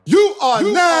You are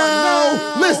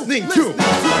now listening to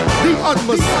the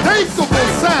unmistakable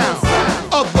sound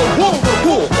of the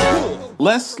Wolverine.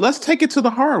 Let's take it to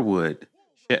the hardwood,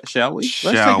 shall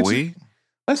we?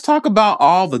 Let's talk about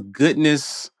all the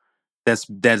goodness that's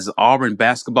Auburn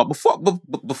basketball.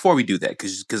 Before we do that,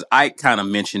 because I kind of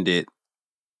mentioned it.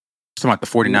 Something like the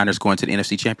 49ers going to the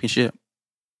NFC Championship?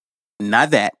 Not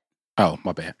that. Oh,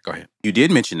 my bad. Go ahead. You did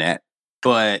mention that,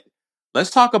 but let's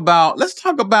talk about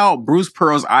Bruce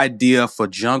Pearl's idea for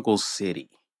Jungle City.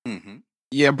 Mm-hmm.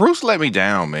 Yeah, Bruce let me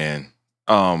down, man.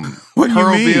 What do you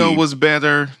Pearlville mean? was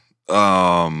better.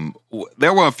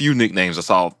 There were a few nicknames I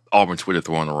saw Auburn Twitter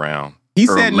throwing around. He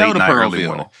said no to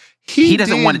Pearlville. He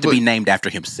doesn't want it to be named after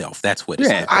himself. That's what it's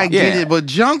Yeah, I get it, but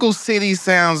Jungle City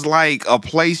sounds like a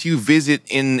place you visit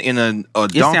in a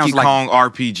Donkey Kong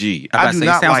RPG. I do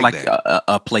not it sounds like that.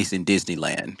 a place in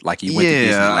Disneyland. Like you went to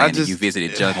Disneyland and you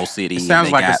visited Jungle City. It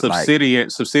sounds like a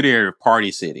subsidiary of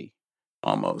Party City,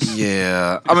 almost.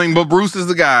 Yeah. I mean, but Bruce is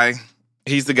the guy.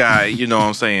 He's the guy, you know what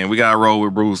I'm saying? We got to roll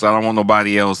with Bruce. I don't want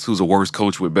nobody else who's a worse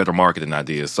coach with better marketing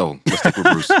ideas. So let's stick with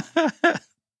Bruce.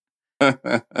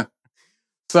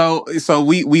 So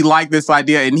we like this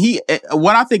idea, and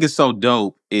what I think is so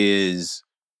dope is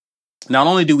not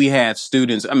only do we have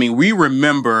students. I mean, we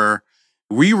remember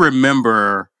when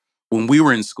we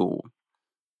were in school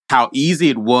how easy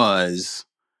it was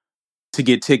to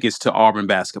get tickets to Auburn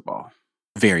basketball.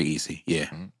 Very easy,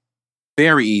 yeah,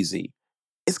 very easy.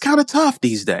 It's kind of tough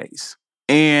these days,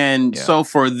 and so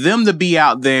for them to be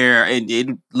out there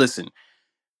and listen.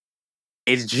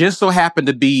 It just so happened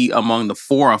to be among the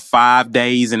 4 or 5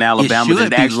 days in Alabama that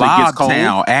it actually gets cold.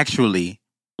 Lobtown, actually.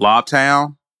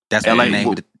 Lobtown? That's what they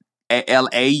named it.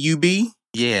 L-A-U-B?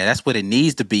 Yeah, that's what it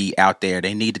needs to be out there.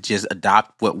 They need to just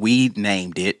adopt what we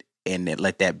named it and then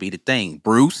let that be the thing.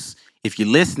 Bruce, if you're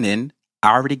listening,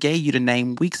 I already gave you the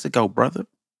name weeks ago, brother.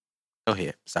 Go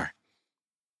ahead. Sorry.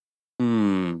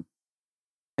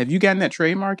 Have you gotten that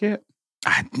trademark yet?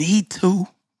 I need to.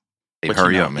 But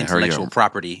hurry up, man.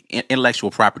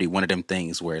 Intellectual property, one of them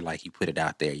things where like you put it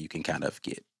out there, you can kind of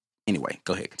get. Anyway,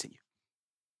 go ahead, continue.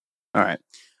 All right.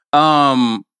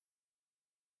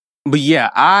 But yeah,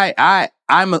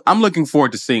 I'm looking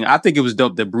forward to seeing. I think it was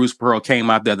dope that Bruce Pearl came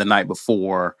out there the night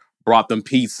before, brought them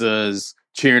pizzas,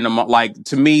 cheering them up. Like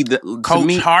to me, Coach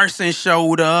Harsin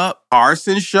showed up.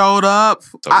 Harsin showed up.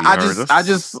 I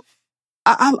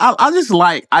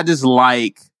just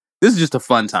like. This is just a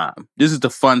fun time. This is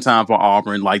the fun time for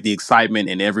Auburn, like the excitement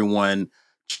and everyone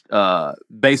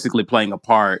basically playing a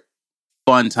part.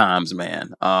 Fun times,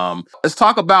 man. Let's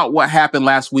talk about what happened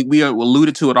last week. We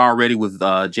alluded to it already with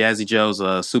Jazzy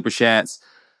Joe's Super Chats.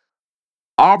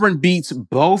 Auburn beats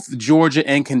both Georgia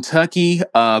and Kentucky.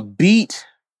 Beat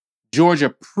Georgia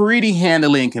pretty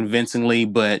handily and convincingly,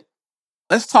 but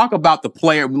let's talk about the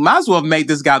player. We might as well have made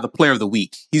this guy the player of the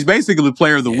week. He's basically the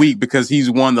player of the week because he's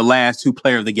won the last 2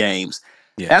 player of the games.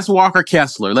 Yeah. That's Walker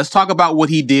Kessler. Let's talk about what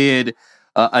he did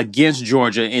against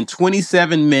Georgia. In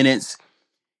 27 minutes,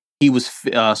 he was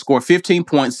scored 15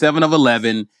 points, 7 of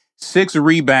 11, 6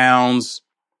 rebounds,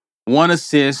 1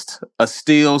 assist, a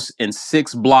steal, and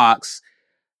 6 blocks.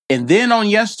 And then on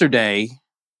yesterday,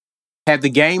 had the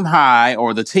game high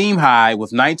or the team high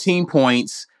with 19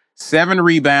 points, 7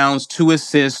 rebounds, 2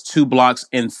 assists, 2 blocks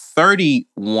in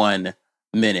 31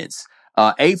 minutes.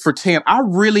 8 for 10. I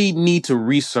really need to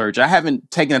research. I haven't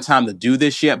taken the time to do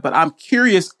this yet, but I'm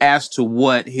curious as to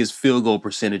what his field goal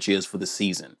percentage is for the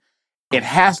season. It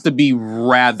has to be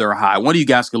rather high. One of you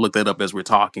guys can look that up as we're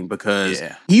talking because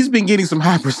he's been getting some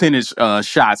high percentage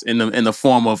shots in the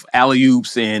form of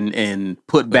alley-oops and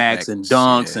putbacks and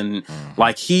dunks. And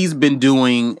like he's been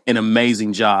doing an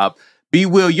amazing job. B.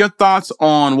 Will, your thoughts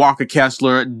on Walker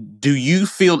Kessler? Do you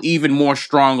feel even more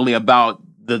strongly about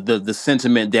the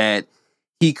sentiment that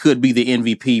he could be the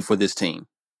MVP for this team?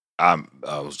 I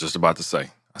was just about to say,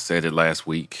 I said it last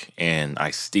week, and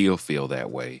I still feel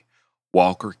that way.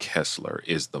 Walker Kessler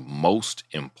is the most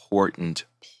important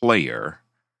player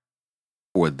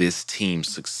for this team's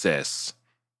success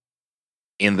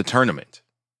in the tournament,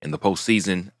 in the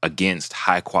postseason against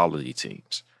high-quality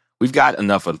teams. We've got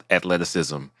enough of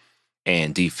athleticism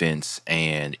and defense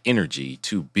and energy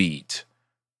to beat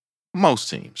most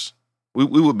teams. We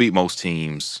would beat most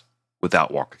teams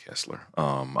without Walker Kessler.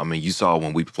 I mean, you saw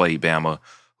when we played Bama,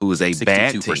 who is a 62%.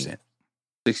 Bad team.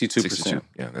 62%.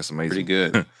 Yeah, that's amazing. Pretty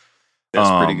good.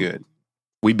 That's pretty good.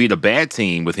 We beat a bad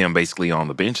team with him basically on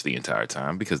the bench the entire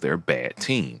time because they're a bad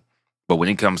team. But when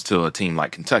it comes to a team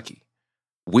like Kentucky,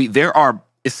 it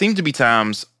seems to be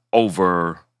times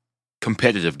over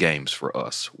competitive games for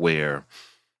us where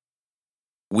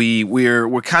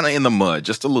we're kind of in the mud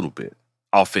just a little bit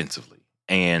offensively.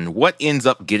 And what ends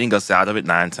up getting us out of it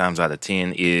 9 times out of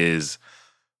 10 is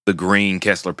the Green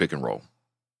Kessler pick and roll.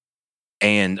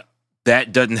 And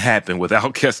that doesn't happen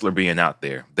without Kessler being out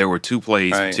there. There were 2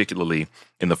 plays, particularly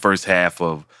in the first half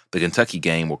of the Kentucky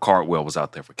game, where Cardwell was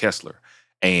out there for Kessler.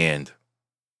 And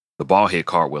the ball hit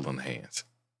Cardwell in the hands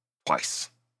twice.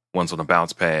 Once on a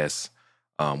bounce pass,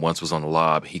 once was on the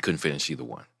lob. He couldn't finish either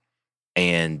one.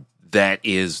 And that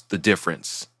is the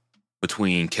difference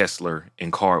between Kessler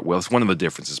and Cardwell. It's one of the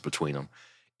differences between them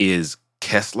is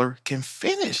Kessler can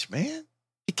finish, man.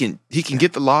 He can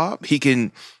get the lob. He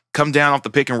can come down off the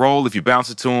pick and roll if you bounce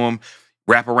it to him,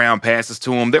 wrap around passes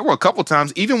to him. There were a couple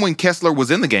times, even when Kessler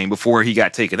was in the game before he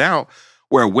got taken out,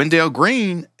 where Wendell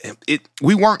Green,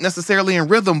 we weren't necessarily in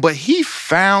rhythm, but he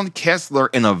found Kessler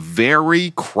in a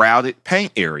very crowded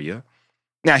paint area.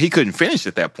 Now, he couldn't finish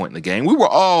at that point in the game.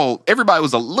 Everybody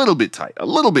was a little bit tight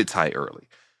early.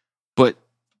 But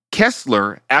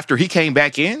Kessler, after he came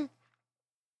back in,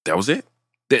 that was it.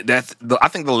 I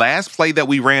think the last play that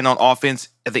we ran on offense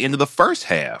at the end of the first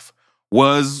half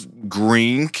was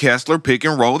Green Kessler pick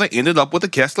and roll that ended up with a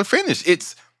Kessler finish.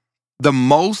 It's the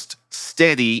most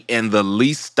steady and the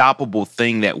least stoppable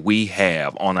thing that we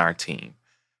have on our team.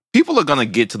 People are going to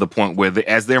get to the point where,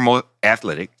 as they're more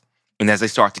athletic and as they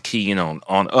start to key in on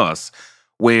us,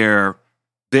 where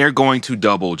they're going to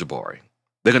double Jabari.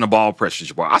 They're going to ball pressure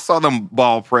Jabari. I saw them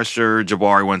ball pressure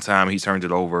Jabari one time. He turned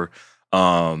it over.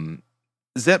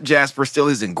 Zep Jasper still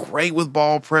isn't great with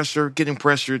ball pressure, getting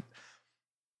pressured.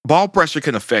 Ball pressure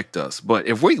can affect us. But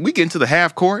if we get into the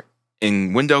half court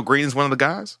and Wendell Green is one of the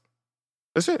guys,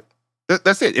 that's it.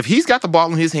 That's it. If he's got the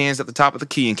ball in his hands at the top of the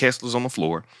key and Kessler's on the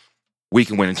floor, we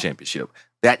can win a championship.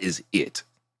 That is it.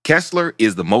 Kessler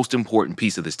is the most important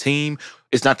piece of this team.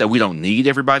 It's not that we don't need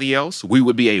everybody else. We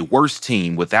would be a worse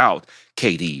team without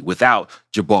KD, without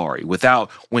Jabari,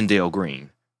 without Wendell Green,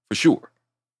 for sure.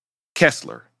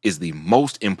 Kessler is the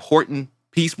most important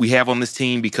piece we have on this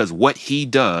team because what he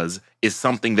does is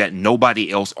something that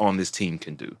nobody else on this team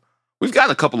can do. We've got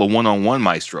a couple of one-on-one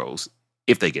maestros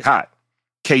if they get hot.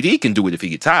 KD can do it if he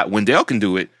gets hot. Wendell can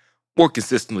do it more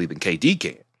consistently than KD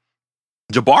can.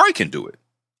 Jabari can do it,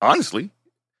 honestly.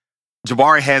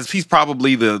 He's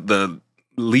probably the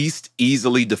least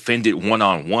easily defended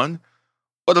one-on-one,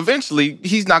 but eventually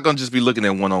he's not going to just be looking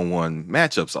at one-on-one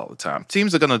matchups all the time.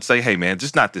 Teams are going to say, hey, man,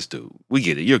 just not this dude. We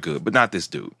get it. You're good, but not this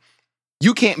dude.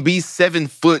 You can't be 7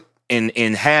 foot and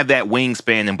have that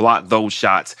wingspan and block those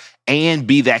shots and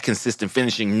be that consistent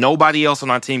finishing. Nobody else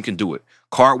on our team can do it.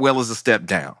 Cardwell is a step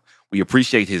down. We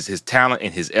appreciate his talent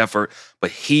and his effort, but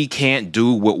he can't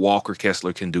do what Walker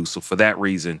Kessler can do. So for that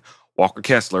reason, Walker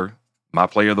Kessler, my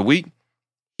player of the week,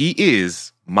 he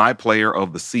is my player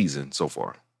of the season so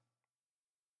far.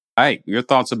 Hey, your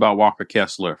thoughts about Walker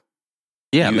Kessler?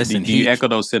 Yeah, listen. Do you echo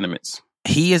those sentiments?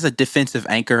 He is a defensive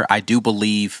anchor. I do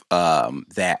believe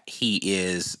that he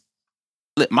is.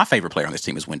 My favorite player on this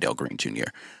team is Wendell Green Jr.,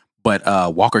 but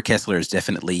Walker Kessler is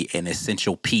definitely an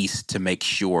essential piece to make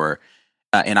sure.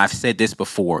 And I've said this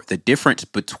before: the difference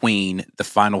between the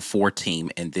Final Four team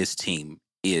and this team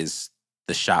is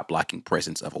the shot blocking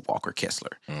presence of a Walker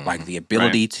Kessler, like the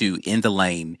ability to in the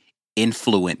lane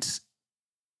influence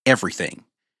everything.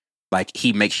 Like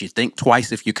he makes you think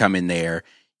twice if you come in there.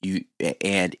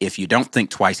 And if you don't think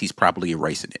twice, he's probably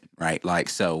erasing it, right? Like,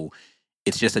 so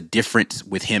it's just a difference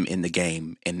with him in the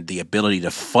game and the ability to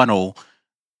funnel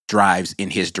drives in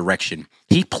his direction.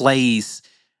 He plays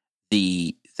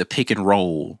the pick and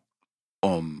roll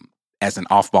as an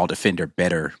off-ball defender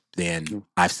better than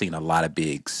I've seen a lot of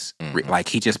bigs. Like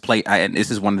he just played, and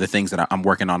this is one of the things that I'm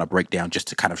working on a breakdown just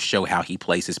to kind of show how he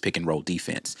plays his pick and roll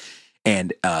defense.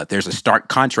 And there's a stark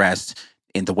contrast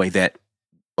in the way that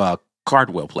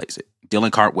Cardwell plays it.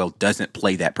 Dylan Cardwell doesn't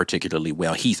play that particularly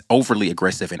well. He's overly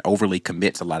aggressive and overly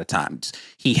commits a lot of times.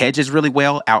 He hedges really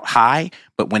well out high,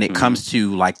 but when it comes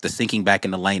to like the sinking back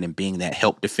in the lane and being that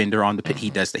help defender on the pit,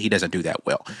 he doesn't do that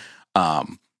well.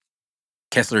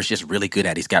 Kessler is just really good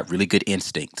at it. He's got really good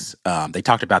instincts. They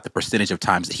talked about the percentage of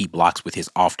times that he blocks with his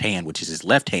off hand, which is his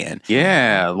left hand.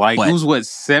 Yeah, like it was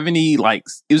 70, like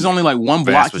it was only like one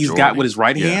block he's got with his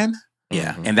right hand.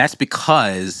 Yeah, and that's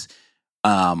because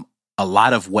a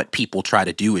lot of what people try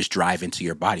to do is drive into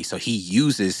your body. So he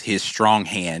uses his strong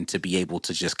hand to be able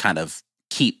to just kind of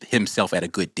keep himself at a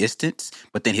good distance,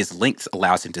 but then his length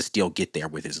allows him to still get there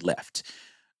with his left.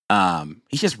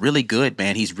 He's just really good,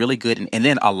 man. He's really good. And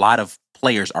then a lot of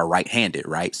players are right-handed,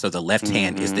 right? So the left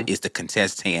hand is the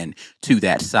contest hand to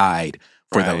that side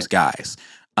for those guys.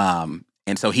 And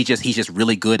so he's just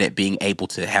really good at being able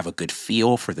to have a good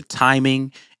feel for the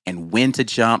timing and when to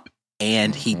jump.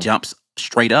 And he jumps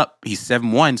straight up. He's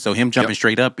 7'1", so him jumping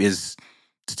straight up is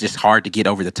it's just hard to get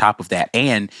over the top of that.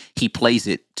 And he plays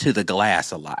it to the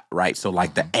glass a lot, right? So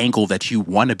like the angle that you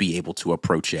want to be able to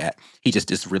approach at, he just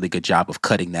does a really good job of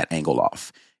cutting that angle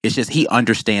off. It's just he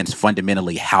understands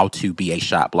fundamentally how to be a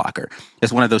shot blocker.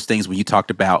 It's one of those things when you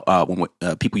talked about when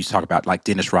people used to talk about like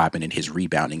Dennis Rodman and his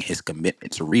rebounding, his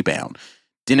commitment to rebound.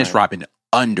 Dennis Rodman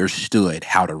understood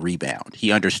how to rebound.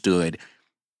 He understood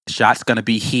shot's going to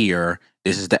be here.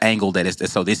 This is the angle that is,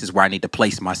 so this is where I need to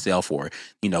place myself, or,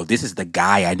 this is the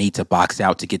guy I need to box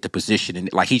out to get the position.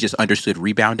 And like, he just understood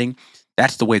rebounding.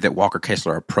 That's the way that Walker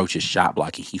Kessler approaches shot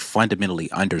blocking. He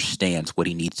fundamentally understands what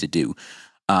he needs to do.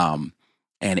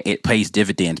 And it pays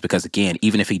dividends because, again,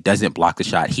 even if he doesn't block the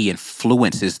shot, he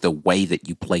influences the way that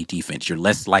you play defense. You're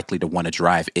less likely to want to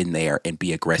drive in there and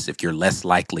be aggressive. You're less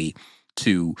likely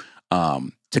to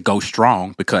go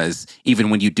strong, because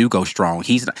even when you do go strong,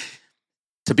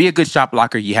 to be a good shot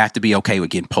blocker, you have to be okay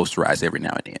with getting posterized every now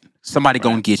and then. Somebody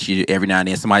gonna get you every now and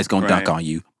then. Somebody's gonna dunk on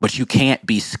you, but you can't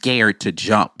be scared to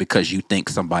jump because you think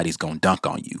somebody's gonna dunk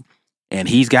on you. And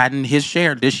he's gotten his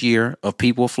share this year of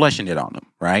people flushing it on him,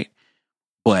 right?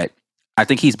 But I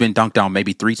think he's been dunked on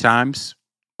maybe 3 times,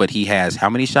 but he has how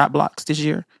many shot blocks this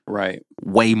year? Right.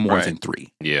 Way more than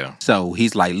 3. Yeah. So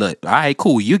he's like, look, all right,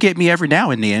 cool. You get me every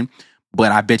now and then,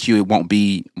 but I bet you it won't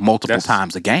be multiple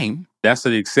times a game. That's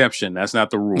the exception. That's not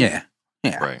the rule. Yeah.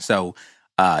 Right. So,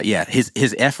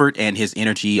 his effort and his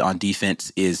energy on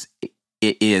defense is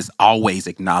always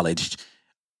acknowledged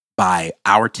by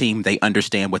our team. They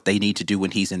understand what they need to do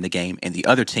when he's in the game, and the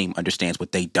other team understands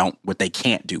what they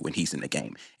can't do when he's in the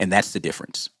game, and that's the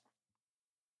difference.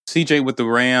 CJ with the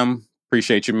Ram,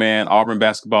 appreciate you, man. Auburn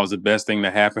basketball is the best thing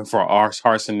that happened for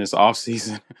Harsin this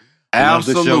offseason.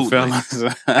 Absolutely.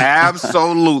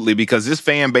 Absolutely, because this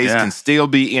fan base can still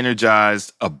be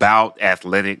energized about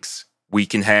athletics. We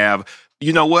can have,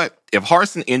 you know what? If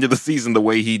Harsin ended the season the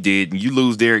way he did, and you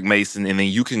lose Derek Mason, and then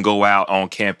you can go out on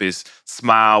campus,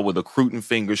 smile with a Cruton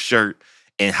Fingers shirt,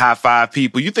 and high five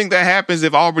people, you think that happens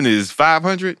if Auburn is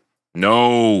 500?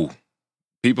 No.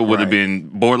 People would have been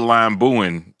borderline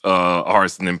booing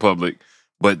Harsin in public.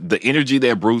 But the energy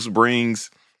that Bruce brings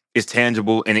is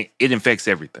tangible, and it infects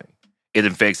everything. It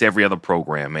infects every other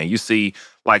program, man. You see,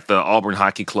 like the Auburn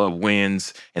Hockey Club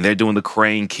wins, and they're doing the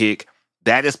crane kick.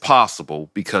 That is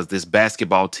possible because this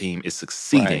basketball team is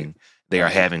succeeding. Right. They are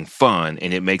having fun,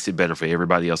 and it makes it better for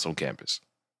everybody else on campus.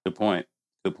 Good point.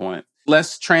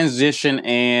 Let's transition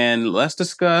and let's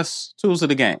discuss tools of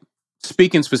the game.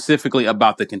 Speaking specifically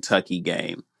about the Kentucky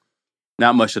game,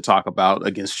 not much to talk about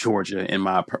against Georgia, in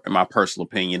my personal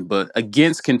opinion, but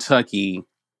against Kentucky,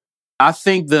 I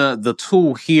think the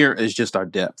tool here is just our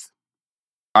depth.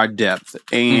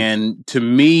 And to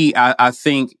me, I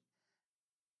think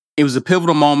it was a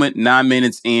pivotal moment. 9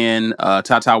 minutes in,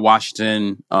 Ty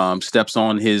Washington steps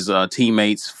on his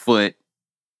teammate's foot,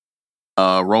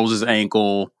 rolls his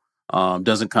ankle,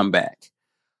 doesn't come back.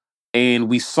 And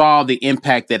we saw the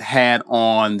impact that had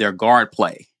on their guard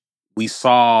play. We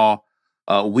saw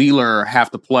Wheeler have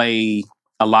to play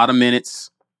a lot of minutes.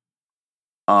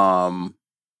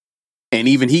 And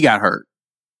even he got hurt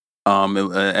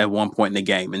at one point in the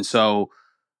game. And so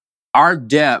our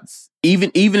depth,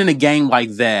 even in a game like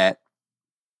that,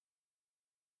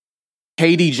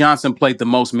 KD Johnson played the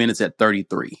most minutes at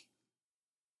 33.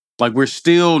 Like, we're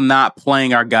still not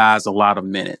playing our guys a lot of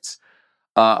minutes.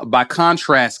 By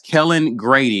contrast, Kellen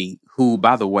Grady, who,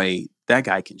 by the way, that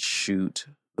guy can shoot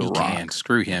the rock.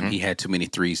 Screw him. Mm-hmm. He had too many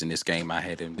threes in this game. I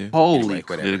had him. Holy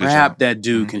crap, that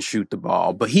dude can shoot the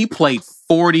ball. But he played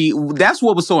 40. That's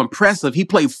what was so impressive. He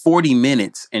played 40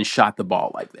 minutes and shot the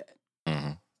ball like that.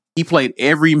 Mm-hmm. He played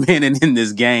every minute in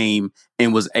this game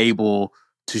and was able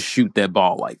to shoot that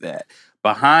ball like that.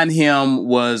 Behind him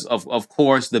was, of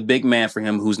course, the big man for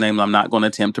him, whose name I'm not going to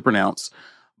attempt to pronounce.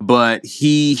 But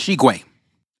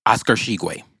Oscar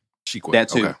Shigwe. That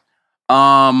too.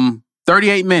 Okay.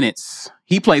 38 minutes.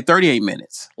 He played 38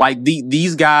 minutes. Like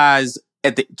these guys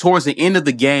towards the end of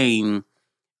the game,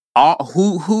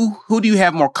 who do you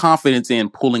have more confidence in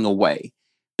pulling away?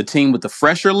 The team with the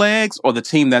fresher legs or the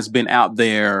team that's been out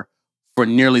there for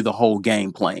nearly the whole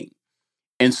game playing?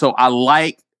 And so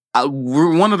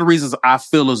one of the reasons I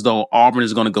feel as though Auburn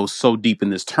is going to go so deep in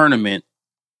this tournament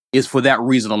is for that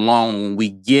reason alone. When we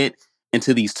get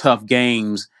into these tough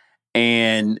games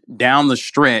and down the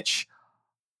stretch,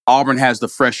 Auburn has the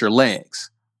fresher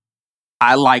legs.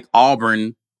 I like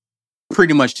Auburn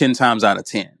pretty much 10 times out of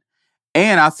 10.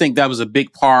 And I think that was a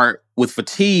big part. With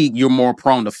fatigue, you're more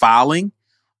prone to fouling.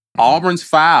 Mm-hmm. Auburn's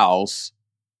fouls,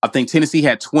 I think Tennessee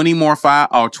had 20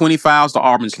 fouls to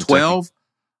Auburn's Kentucky. 12.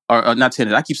 Or not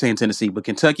Tennessee, I keep saying Tennessee, but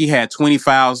Kentucky had 20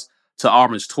 fouls to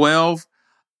Auburn's 12.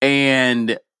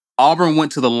 And Auburn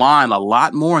went to the line a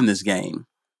lot more in this game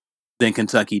than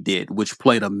Kentucky did, which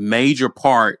played a major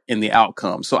part in the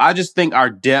outcome. So I just think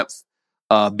our depth,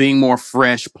 being more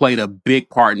fresh, played a big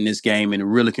part in this game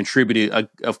and really contributed,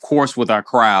 of course, with our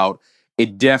crowd.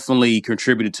 It definitely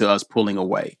contributed to us pulling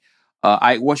away.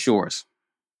 Ike, what's yours?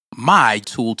 My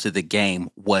tool to the game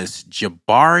was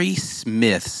Jabari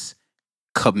Smith's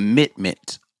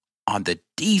commitment on the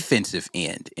defensive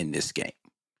end in this game.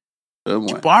 Good one.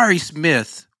 Jabari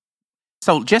Smith,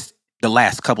 so just the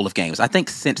last couple of games, I think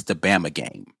since the Bama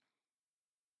game,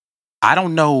 I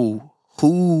don't know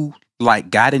who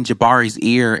got in Jabari's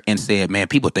ear and said, man,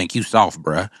 people think you soft,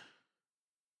 bruh.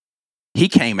 He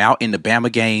came out in the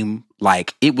Bama game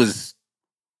it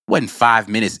wasn't 5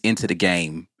 minutes into the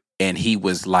game, and he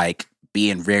was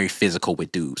being very physical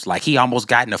with dudes. He almost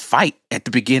got in a fight at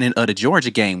the beginning of the Georgia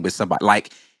game with somebody.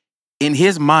 In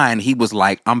his mind, he was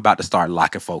I'm about to start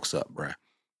locking folks up, bruh.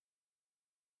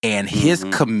 And his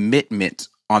commitment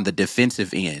on the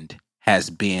defensive end has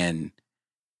been,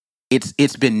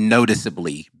 it's been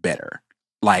noticeably better.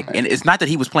 And it's not that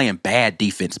he was playing bad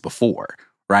defense before,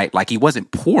 right? He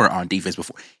wasn't poor on defense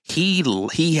before.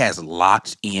 He has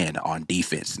locked in on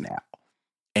defense now.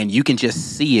 And you can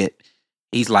just see it.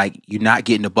 He's you're not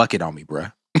getting a bucket on me,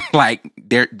 bruh.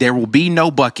 There will be no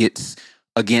buckets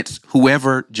against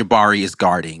whoever Jabari is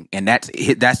guarding. And that's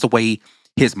the way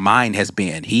his mind has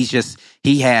been. He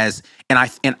has,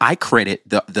 and I credit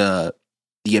the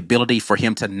ability for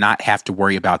him to not have to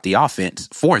worry about the offense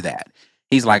for that.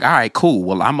 He's all right, cool.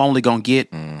 Well, I'm only going to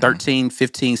get 13,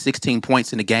 15, 16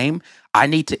 points in the game. I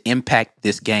need to impact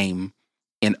this game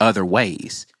in other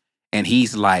ways. And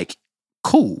he's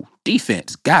cool,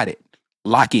 defense, got it.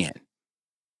 Lock in.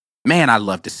 Man, I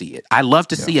love to see it. I love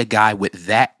to see a guy with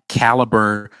that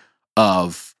caliber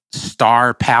of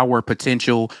star power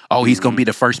potential. Oh, he's going to be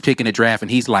the first pick in the draft.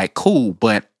 And he's cool,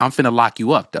 but I'm finna lock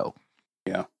you up though.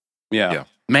 Yeah.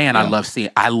 Man, I love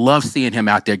seeing him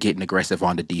out there getting aggressive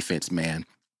on the defense, man.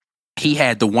 He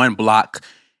had the one block,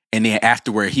 and then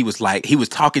afterward he was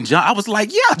talking John. I was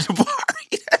yeah,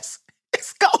 Jabari, let's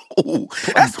go.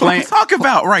 That's what I'm talking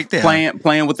about right there.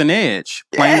 Playing with an edge.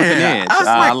 Playing with an edge.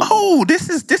 I was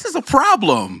this is a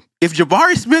problem. If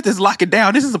Jabari Smith is locking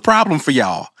down, this is a problem for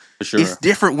y'all. For sure. It's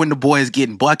different when the boy is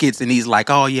getting buckets and he's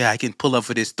oh yeah, I can pull up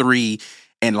for this three,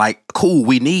 and cool,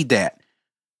 we need that.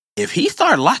 If he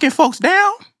started locking folks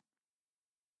down,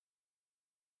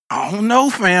 I don't know,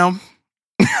 fam.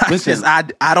 Listen,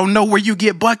 I don't know where you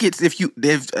get buckets if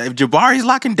Jabari's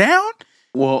locking down.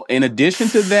 Well, in addition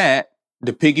to that,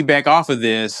 to piggyback off of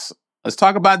this, let's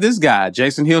talk about this guy.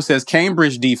 Jason Hill says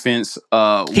Cambridge defense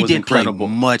was incredible.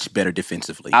 Play much better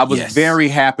defensively. I was very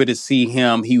happy to see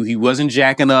him. He wasn't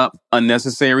jacking up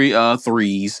unnecessary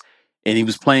threes, and he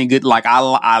was playing good.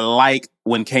 I like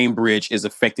when Cambridge is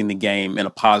affecting the game in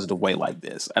a positive way like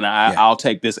this, and I'll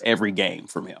take this every game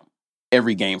from him.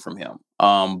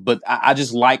 But I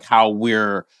just like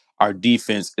how our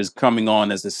defense is coming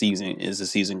on as the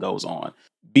season goes on.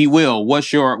 B. Will,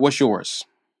 what's yours?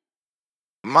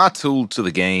 My tool to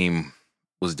the game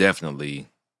was definitely,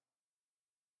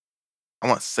 I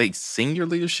want to say, senior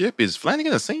leadership. Is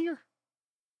Flanagan a senior?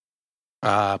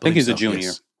 I think he's a junior.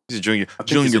 Yes. He's a junior.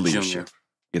 Junior leadership.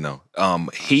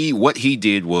 What he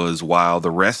did was, while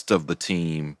the rest of the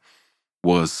team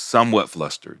was somewhat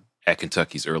flustered at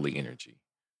Kentucky's early energy,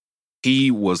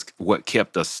 he was what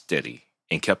kept us steady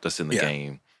and kept us in the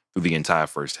game through the entire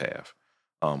first half.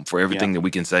 For everything that we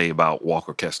can say about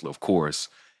Walker Kessler, of course,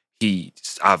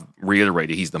 I've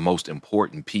reiterated he's the most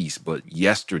important piece, but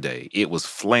yesterday it was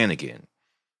Flanagan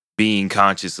being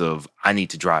conscious of, I need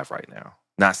to drive right now,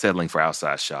 not settling for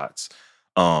outside shots.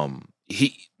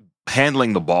 He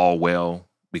handling the ball well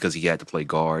because he had to play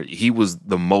guard. He was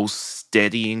the most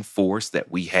steadying force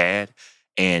that we had,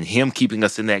 and him keeping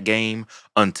us in that game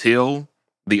until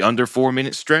the under 4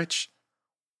 minute stretch,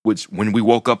 which when we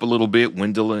woke up a little bit,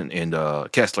 Wendell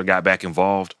and Kessler got back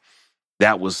involved.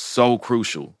 That was so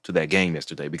crucial to that game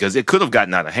yesterday because it could have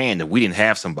gotten out of hand if we didn't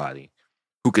have somebody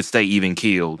who could stay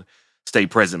even-keeled, stay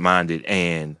present-minded,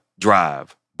 and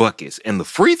drive buckets. And the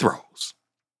free throws,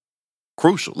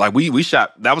 crucial. We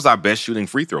shot, that was our best shooting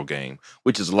free throw game,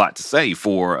 which is a lot to say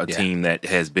for a team that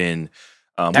has been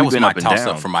that was my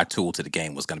toss-up for my tool to the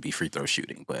game was going to be free throw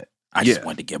shooting, but I just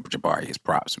wanted to give Jabari his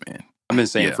props, man. I've been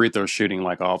saying free throw shooting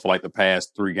off the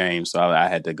past 3 games, so I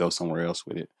had to go somewhere else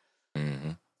with it.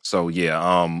 Mm-hmm. So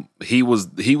he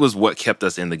was what kept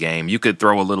us in the game. You could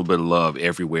throw a little bit of love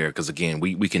everywhere because again,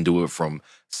 we can do it from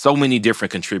so many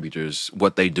different contributors.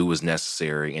 What they do is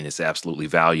necessary and it's absolutely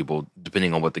valuable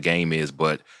depending on what the game is.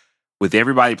 But with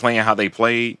everybody playing how they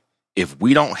played, if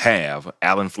we don't have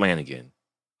Alan Flanagan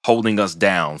holding us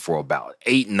down for about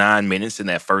 8-9 minutes in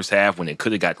that first half when it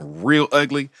could have gotten real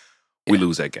ugly, we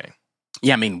lose that game.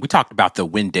 Yeah, I mean, we talked about the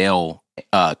Wendell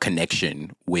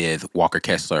connection with Walker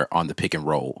Kessler on the pick and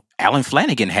roll. Alan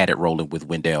Flanagan had it rolling with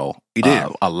Wendell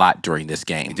a lot during this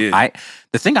game. He did.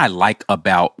 The thing I like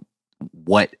about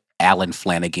what Alan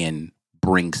Flanagan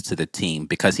brings to the team,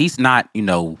 because he's not,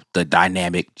 the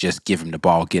dynamic, just give him the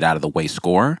ball, get out of the way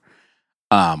scorer.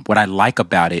 What I like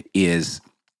about it is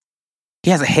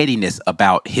he has a headiness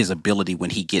about his ability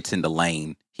when he gets in the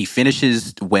lane. He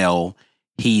finishes well.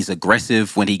 He's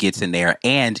aggressive when he gets in there,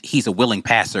 and he's a willing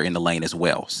passer in the lane as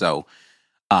well. So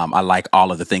I like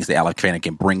all of the things that Alan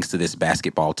Flanagan brings to this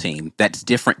basketball team. That's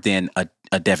different than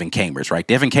a Devin Cambridge, right?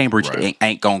 Devin Cambridge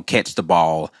ain't going to catch the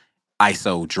ball,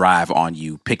 ISO drive on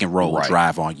you, pick and roll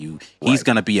drive on you. He's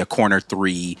going to be a corner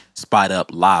three, spot up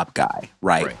lob guy,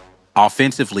 right?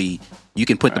 Offensively, you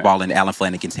can put the ball in Alan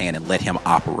Flanagan's hand and let him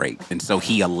operate. And so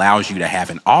he allows you to have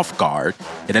an off guard.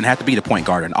 It doesn't have to be the point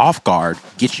guard. An off guard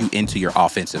gets you into your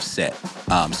offensive set.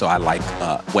 So I like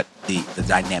what the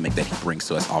dynamic that he brings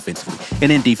to us offensively.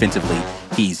 And then defensively,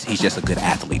 he's just a good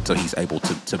athlete. So he's able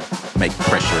to make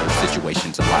pressure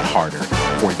situations a lot harder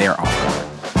for their off guard.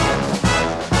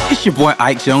 It's your boy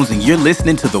Ike Jones, and you're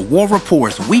listening to the War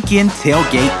Report's Weekend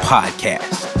Tailgate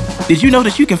podcast. Did you know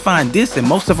that you can find this and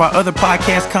most of our other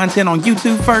podcast content on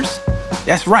YouTube first?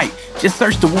 That's right. Just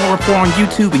search the War Report on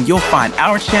YouTube and you'll find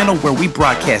our channel where we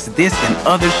broadcast this and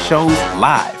other shows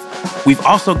live. We've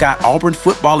also got Auburn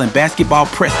football and basketball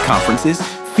press conferences,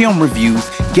 film reviews,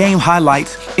 game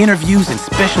highlights, interviews, and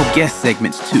special guest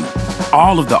segments too.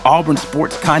 All of the Auburn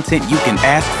sports content you can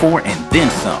ask for and then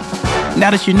some.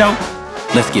 Now that you know,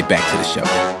 let's get back to the show.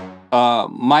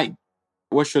 Mike,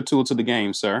 what's your tool to the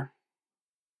game, sir?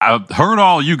 I've heard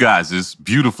all you guys is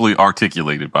beautifully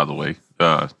articulated, by the way.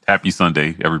 Happy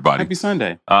Sunday, everybody. Happy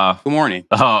Sunday. Good morning.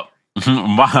 My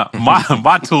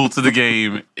tool to the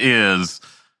game is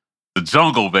the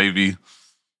jungle, baby.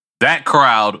 That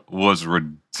crowd was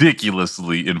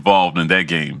ridiculously involved in that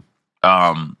game.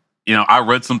 I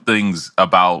read some things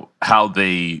about how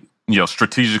they,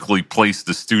 strategically placed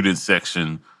the student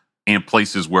section in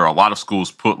places where a lot of schools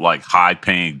put like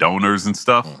high-paying donors and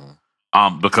stuff.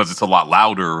 Because it's a lot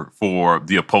louder for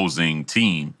the opposing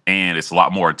team and it's a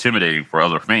lot more intimidating for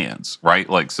other fans, right?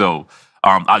 You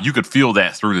could feel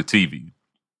that through the TV.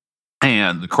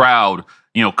 And the crowd,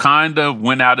 kind of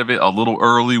went out of it a little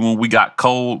early when we got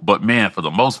cold, but man, for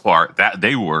the most part, that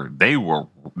they were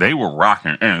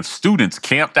rocking. And students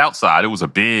camped outside. It was a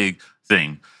big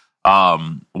thing.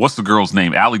 What's the girl's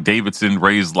name? Allie Davidson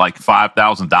raised like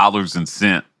 $5,000 and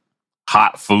sent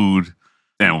hot food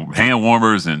and hand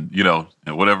warmers and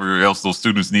whatever else those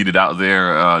students needed out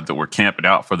there that were camping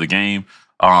out for the game.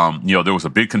 There was a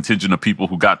big contingent of people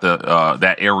who got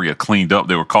that area cleaned up.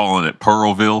 They were calling it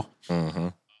Pearlville. Mm-hmm.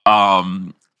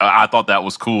 I thought that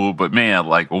was cool, but man,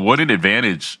 what an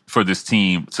advantage for this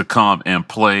team to come and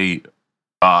play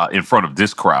in front of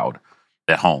this crowd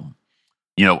at home.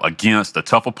 Against a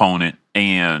tough opponent,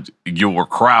 and your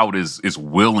crowd is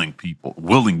willing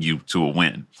you to a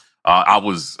win. I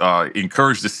was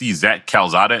encouraged to see Zach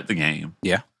Calzada at the game.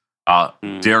 Yeah.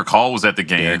 Derek Hall was at the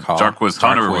game. Jarquez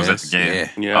Hunter was at the game.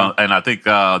 Yeah. And I think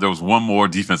there was one more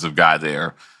defensive guy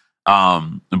there.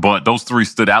 But those three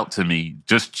stood out to me,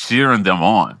 just cheering them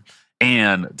on.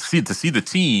 And to see the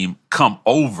team come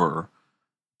over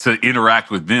to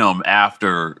interact with them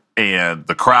after, and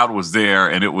the crowd was there,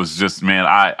 and it was just, man,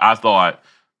 I thought,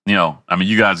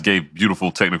 you guys gave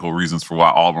beautiful technical reasons for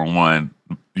why Auburn won.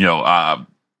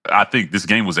 I think this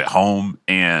game was at home,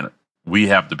 and we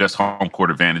have the best home court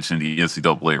advantage in the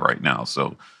NCAA right now.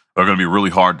 So they're going to be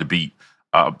really hard to beat.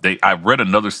 I read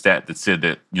another stat that said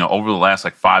that, over the last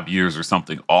 5 years or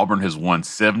something, Auburn has won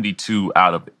 72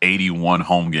 out of 81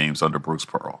 home games under Bruce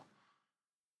Pearl,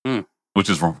 which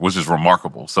is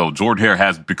remarkable. So Jordan Hare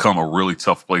has become a really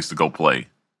tough place to go play.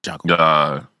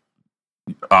 I'm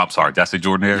sorry, did I say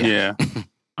Jordan Hare? Yeah.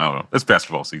 I don't know. It's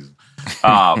basketball season.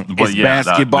 But it's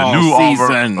basketball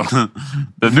season.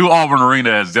 The new Auburn Arena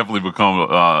has definitely become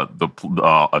a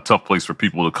tough place for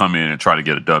people to come in and try to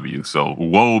get a W. So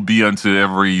woe be unto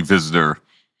every visitor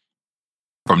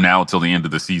from now until the end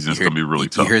of the season. It's going to be really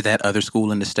tough. You hear that other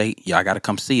school in the state? Y'all got to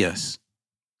come see us.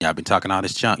 Y'all been talking all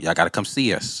this junk. Y'all got to come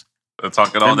see us. They're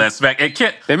talking all that smack. They've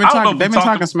been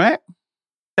talking smack.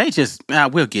 They just,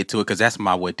 we'll get to it because that's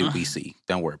my what do we see.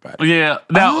 Don't worry about it. Yeah.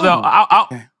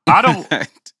 I don't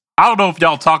know if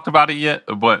y'all talked about it yet,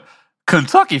 but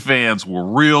Kentucky fans were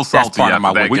real salty part of after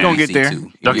my that we're game. gonna get there.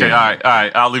 Too. Okay, Yeah. all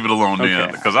right. I'll leave it alone then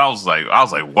Okay. because I was like,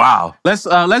 wow.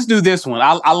 Let's do this one.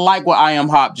 I like what I Am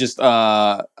Hop just It is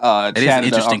an chatted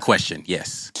interesting up. question.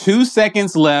 Yes. 2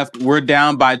 seconds left. We're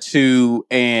down by 2,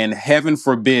 and heaven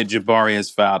forbid Jabari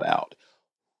has fouled out.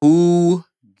 Who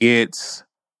gets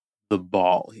the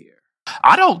ball here?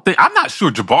 I'm not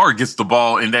sure Jabari gets the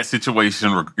ball in that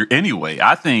situation anyway.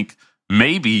 I think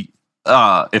maybe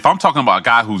if I'm talking about a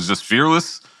guy who's just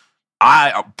fearless,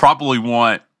 I probably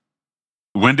want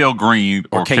Wendell Green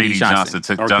or KD Johnson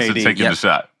taking the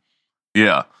shot.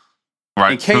 Yeah.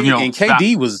 Right. And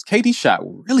KD shot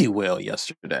really well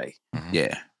yesterday.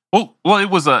 Yeah. Well, it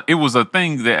was a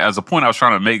thing that, as a point I was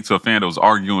trying to make to a fan that was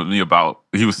arguing with me about.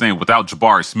 He was saying without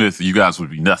Jabari Smith, you guys would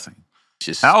be nothing.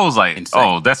 Just I was like, insane.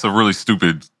 oh, that's a really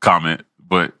stupid comment.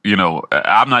 But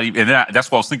I'm not even. And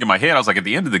that's what I was thinking in my head. I was like, at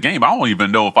the end of the game, I don't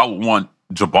even know if I would want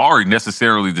Jabari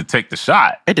necessarily to take the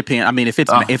shot. It depends. I mean, if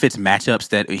it's matchups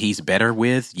that he's better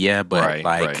with, yeah.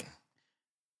 But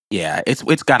yeah,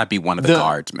 it's got to be one of the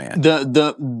guards, man.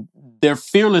 Their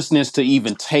fearlessness to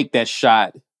even take that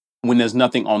shot when there's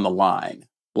nothing on the line.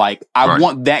 Like, I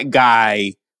want that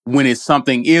guy when it's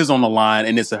something is on the line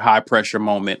and it's a high pressure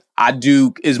moment. I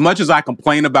do, as much as I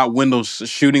complain about Wendell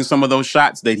shooting some of those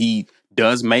shots that he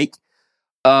does make,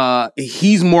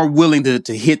 he's more willing to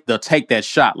take that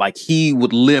shot. Like, he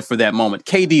would live for that moment.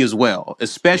 KD as well,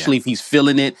 especially if he's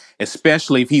feeling it,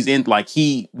 especially if he's in, like,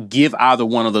 he give either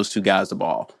one of those two guys the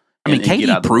ball. I mean,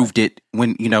 KD proved it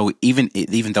when,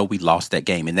 even though we lost that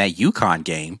game, in that UConn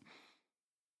game,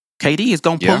 KD is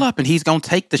going to pull up and he's going to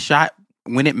take the shot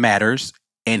when it matters,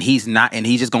 and he's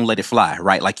just going to let it fly,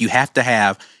 right? Like, you have to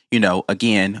have,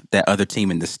 again, that other team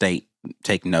in the state,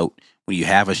 take note, when you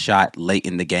have a shot late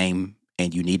in the game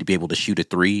and you need to be able to shoot a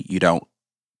three, you don't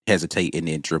hesitate and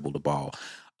then dribble the ball.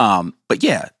 But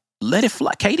yeah, let it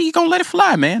fly. KD, you're going to let it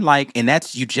fly, man. Like, and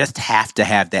you just have to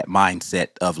have that mindset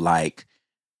of like,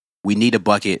 we need a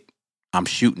bucket. I'm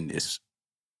shooting this.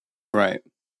 Right.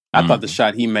 I thought the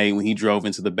shot he made when he drove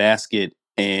into the basket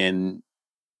and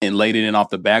laid it in off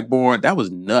the backboard, that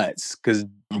was nuts. Because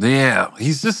his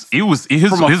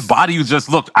body just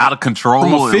looked out of control.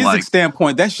 From a physics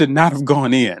standpoint, that should not have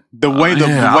gone in. The way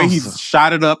he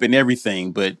shot it up and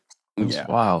everything. But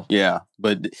wow. Yeah.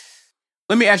 But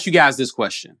let me ask you guys this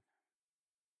question.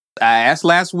 I asked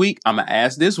last week. I'm gonna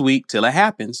ask this week till it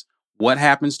happens. What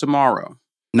happens tomorrow?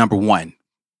 Number one.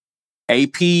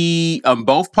 AP on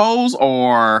both polls,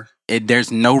 or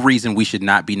there's no reason we should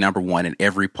not be number one in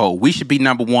every poll. We should be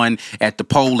number one at the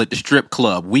poll at the strip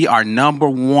club. We are number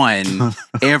one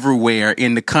everywhere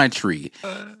in the country.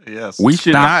 Yes, we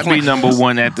should not be number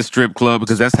one at the strip club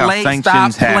because that's how sanctions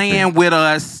happen. Stop playing with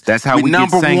us. That's how we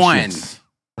number get sanctions.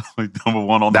 Number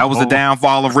one on that was the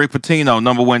downfall of Rick Pitino.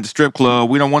 Number one at the strip club.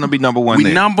 We don't want to be number one.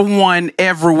 We number one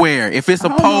everywhere. If it's a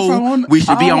poll, we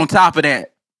should be on top of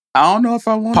that. I don't know if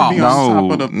I want to be on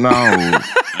top of the. No.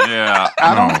 Yeah.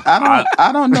 I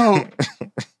don't know.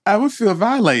 I would feel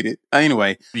violated.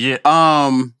 Anyway. Yeah.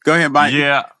 Go ahead, Mike.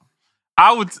 Yeah.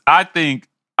 I'm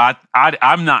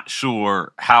not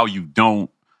sure how you don't,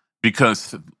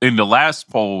 because in the last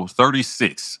poll,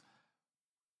 36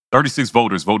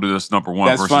 voters voted us number one.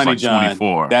 That's versus funny, like John.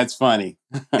 24. That's funny.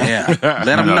 Yeah. Let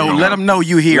them know. Let them know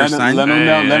you here, son. Let them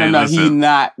know. Let them know listen. he's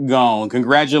not gone.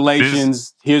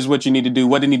 Congratulations. Here's what you need to do.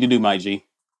 What do you need to do, Mike G?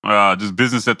 Just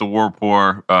business at the War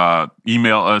Report.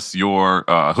 Email us your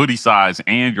hoodie size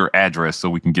and your address so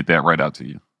we can get that right out to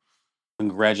you.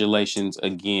 Congratulations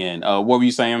again. What were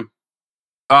you saying?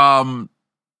 Yeah,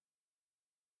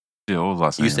 what was I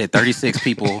saying? You said 36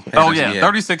 people.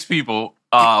 36 people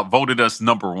voted us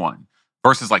number one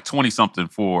versus like 20-something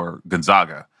for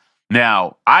Gonzaga.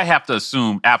 Now, I have to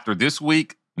assume after this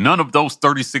week, none of those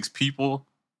 36 people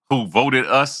who voted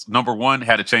us number one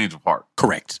had a change of heart.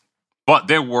 Correct. But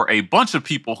there were a bunch of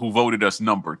people who voted us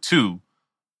number two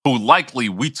who likely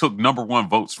we took number one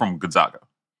votes from Gonzaga.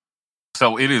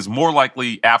 So it is more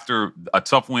likely after a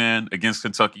tough win against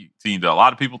Kentucky team that a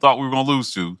lot of people thought we were going to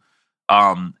lose to.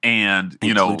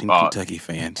 Including Kentucky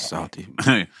fans, salty.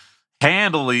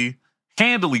 handily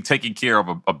taking care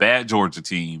of a bad Georgia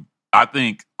team. I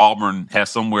think Auburn has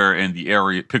somewhere in the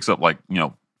area, picks up 5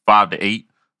 to 8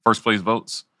 first place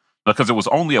votes, because it was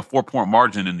only a 4-point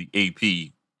margin in the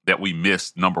AP that we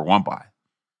missed number one by.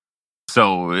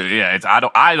 So yeah,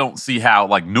 I don't see how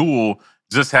Newell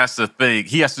just has to think,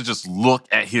 he has to just look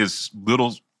at his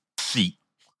little sheet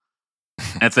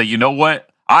and say, you know what?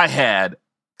 I had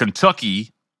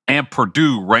Kentucky and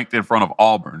Purdue ranked in front of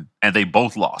Auburn, and they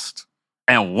both lost.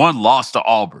 And one lost to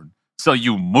Auburn. So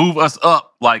you move us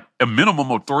up like a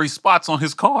minimum of 3 spots on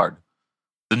his card.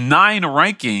 The 9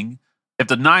 ranking, if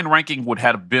the 9 ranking would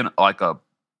have been like a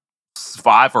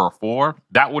 5 or a 4,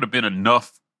 that would have been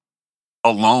enough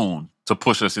alone to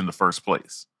push us in the first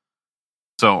place.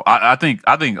 So I think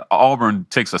Auburn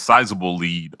takes a sizable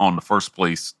lead on the first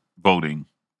place voting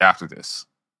after this.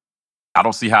 I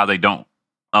don't see how they don't,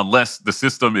 unless the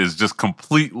system is just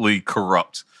completely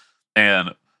corrupt.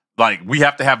 And like, we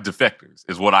have to have defectors,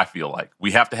 is what I feel like.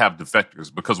 We have to have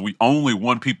defectors because we only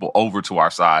won people over to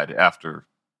our side after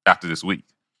this week.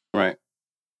 Right.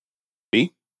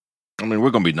 B? I mean, we're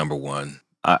going to be number one.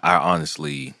 I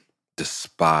honestly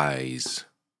despise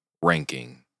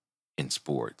ranking in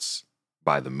sports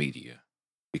by the media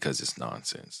because it's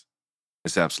nonsense.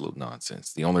 It's absolute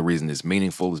nonsense. The only reason it's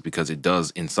meaningful is because it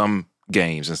does, in some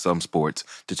games and some sports,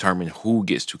 determine who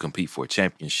gets to compete for a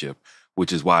championship,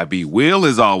 which is why B. Will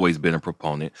has always been a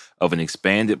proponent of an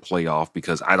expanded playoff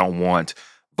because I don't want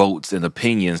votes and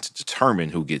opinions to determine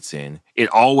who gets in. It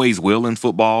always will in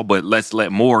football, but let's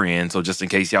let more in. So just in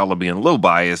case y'all are being a little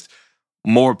biased,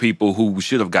 more people who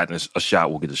should have gotten a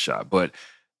shot will get a shot. But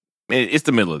it's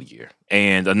the middle of the year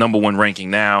and a number one ranking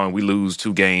now, and we lose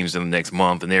 2 games in the next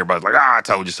month, and everybody's like, I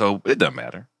told you so. It doesn't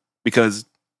matter because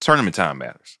tournament time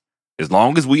matters. As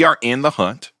long as we are in the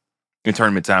hunt in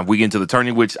tournament time, we get into the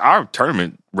tournament, which our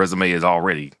tournament resume is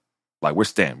already like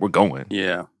we're going.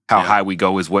 Yeah. How high we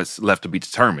go is what's left to be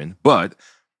determined. But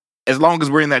as long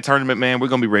as we're in that tournament, man, we're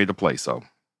going to be ready to play. So,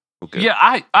 okay.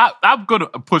 Yeah, I'm going to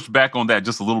push back on that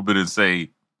just a little bit and say,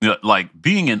 like,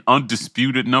 being an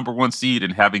undisputed number 1 seed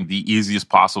and having the easiest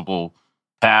possible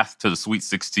path to the Sweet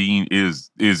 16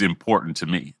 is important to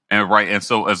me. And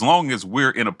so as long as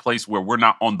we're in a place where we're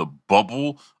not on the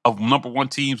bubble of number 1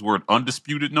 teams, we're an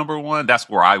undisputed number 1, that's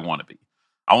where I want to be.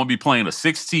 I want to be playing a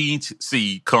 16th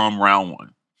seed come round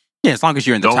 1. Yeah, as long as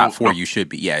you're in the top 4, you should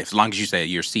be. Yeah, as long as you say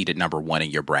you're seated number 1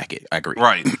 in your bracket. I agree.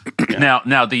 Right. Yeah.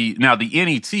 Now the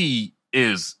NET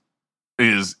is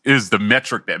the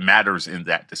metric that matters in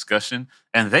that discussion,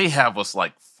 and they have us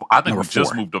like, I think we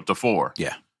just moved up to 4.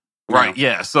 Yeah. Right.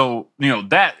 Yeah. So,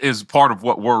 that is part of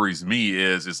what worries me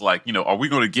is like, are we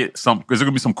going to get is there going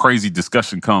to be some crazy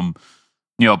discussion come,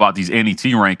 about these NET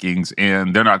rankings,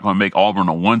 and they're not going to make Auburn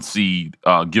a 1 seed,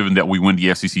 given that we win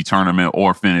the SEC tournament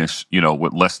or finish,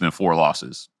 with less than 4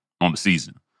 losses on the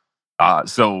season.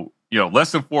 So,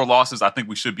 less than 4 losses, I think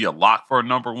we should be a lock for a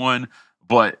number 1.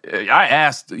 But I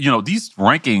asked, these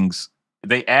rankings,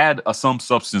 they add some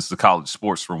substance to college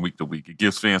sports from week to week. It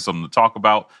gives fans something to talk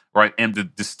about, right? And the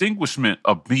distinguishment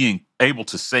of being able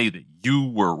to say that you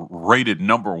were rated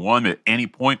number 1 at any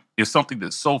point is something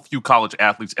that so few college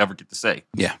athletes ever get to say.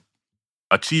 Yeah.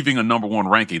 Achieving a number 1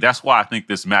 ranking. That's why I think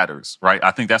this matters, right?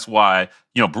 I think that's why,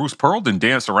 Bruce Pearl didn't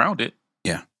dance around it.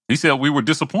 Yeah. He said we were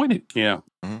disappointed. Yeah.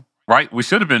 Mm-hmm. Right? We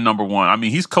should have been number 1. I mean,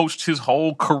 he's coached his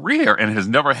whole career and has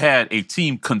never had a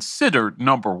team considered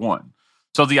number 1.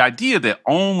 So the idea that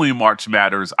only March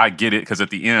matters, I get it, because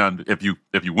at the end, if you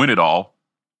win it all,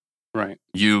 right,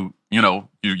 you're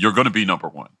going to be number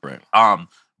 1. Right.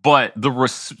 But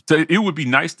it would be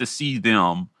nice to see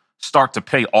them start to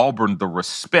pay Auburn the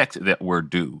respect that we're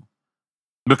due,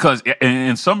 because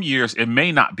in some years it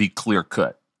may not be clear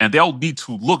cut, and they'll need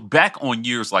to look back on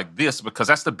years like this because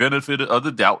that's the benefit of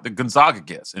the doubt that Gonzaga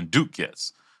gets and Duke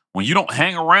gets. When you don't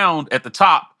hang around at the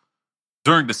top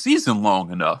during the season long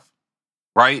enough.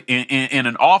 Right? In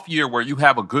an off year where you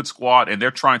have a good squad and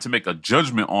they're trying to make a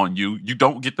judgment on you, you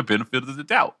don't get the benefit of the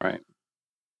doubt. Right.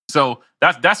 So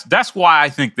that's why I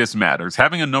think this matters.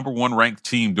 Having a number 1 ranked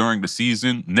team during the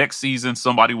season, next season,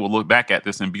 somebody will look back at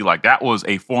this and be like, that was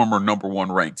a former number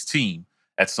 1 ranked team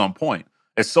at some point.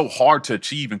 It's so hard to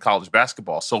achieve in college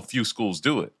basketball. So few schools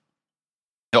do it.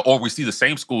 Or we see the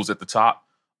same schools at the top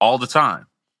all the time.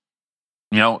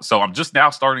 So I'm just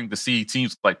now starting to see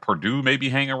teams like Purdue maybe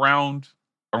hang around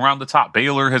the top.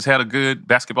 Baylor has had a good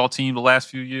basketball team the last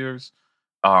few years.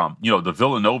 The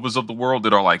Villanovas of the world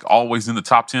that are like always in the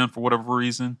top 10 for whatever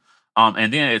reason.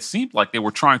 And then it seemed like they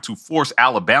were trying to force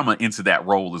Alabama into that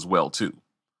role as well too.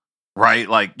 Right?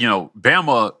 Like,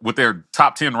 Bama with their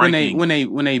top 10 ranking.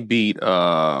 When they beat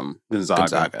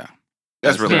Gonzaga.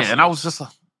 That's really and I was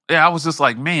just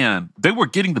like, man, they were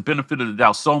getting the benefit of the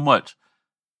doubt so much.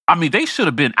 I mean, they should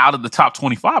have been out of the top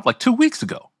 25 like 2 weeks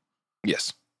ago.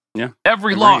 Yes. Yeah.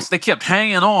 Every loss, they kept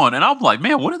hanging on. And I'm like,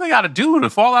 man, what do they got to do to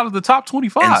fall out of the top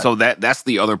 25? And so that's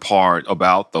the other part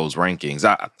about those rankings.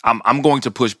 I'm going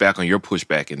to push back on your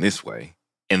pushback in this way,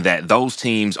 in that those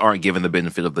teams aren't given the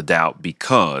benefit of the doubt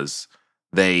because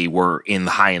they were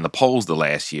high in the polls the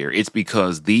last year. It's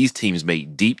because these teams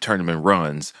made deep tournament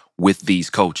runs with these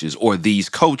coaches, or these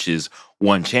coaches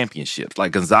won championships.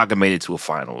 Like Gonzaga made it to a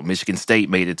final. Michigan State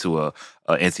made it to a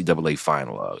NCAA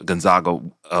final.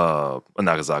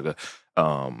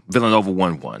 Villanova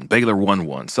won one. Baylor won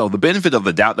one. So the benefit of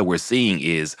the doubt that we're seeing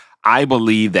is I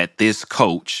believe that this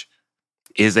coach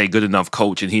is a good enough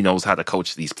coach and he knows how to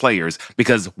coach these players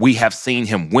because we have seen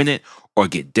him win it or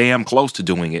get damn close to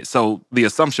doing it. So the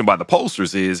assumption by the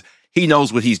pollsters is he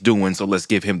knows what he's doing, so let's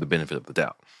give him the benefit of the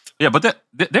doubt. Yeah, but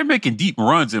they're making deep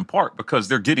runs in part because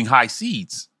they're getting high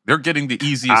seeds. They're getting the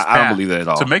easiest I don't believe that at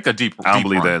all. To make a deep I don't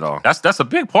believe run. that at all. That's a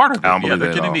big part of it. I don't believe that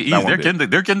at all.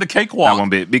 They're getting the cakewalk. Not one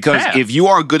bit. Because if you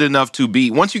are good enough to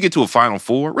be, once you get to a Final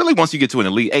Four, really once you get to an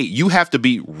Elite Eight, you have to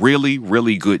beat really,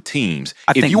 really good teams.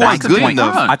 I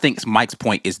think Mike's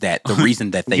point is that the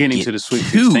reason that they getting get to the Sweet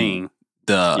 16.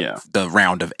 The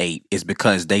round of 8 is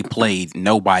because they played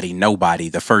nobody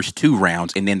the first 2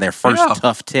 rounds, and then their first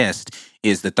tough test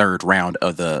is the 3rd round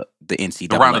of the NCAA.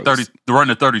 The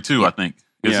round of 32, I think.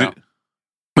 Is it?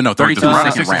 But no, 32 is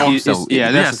the second round. So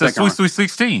that's the Sweet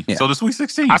 16. Yeah. So the Sweet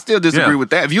 16. I still disagree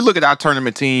with that. If you look at our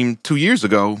tournament team 2 years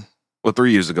ago, or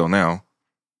 3 years ago now,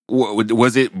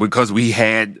 was it because we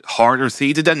had harder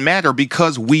seeds? It doesn't matter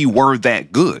because we were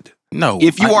that good. No.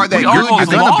 If you are that good, you're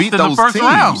going to beat those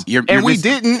teams. And we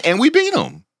didn't, and we beat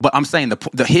them. But I'm saying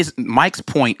Mike's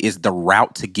point is the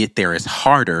route to get there is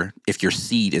harder if your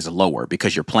seed is lower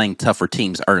because you're playing tougher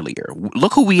teams earlier.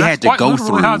 Look who we had to go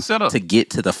through to get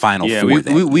to the Final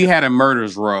Four. We had a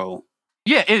murder's row.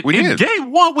 Yeah, in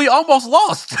game 1, we almost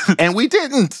lost. And we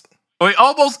didn't. We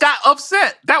almost got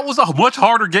upset. That was a much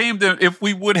harder game than if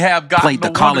we would have gotten played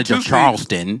the College of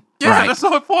Charleston. Yeah, right. That's the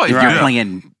whole point. If you're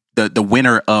playing the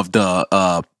winner of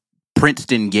the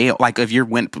Princeton Yale, like if you're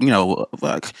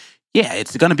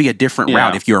it's going to be a different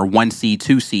route if you're a 1 seed,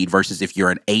 2 seed versus if you're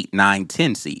an 8, 9,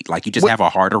 10 seed. Like you just have a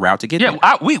harder route to get there.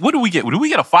 What did we get? Did we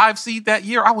get a 5 seed that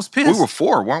year? I was pissed. We were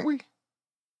 4, weren't we?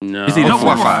 No, we were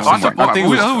 5. I think it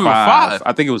was 5.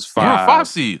 I think it was 5. We were 5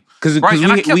 seed. Because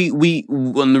we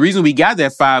the reason we got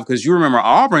that 5 because you remember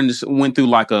Auburn just went through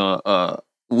like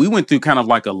we went through kind of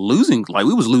like a losing, like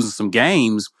we was losing some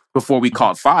games before we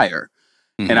caught fire.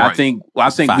 And I think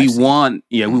we won.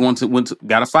 Yeah, we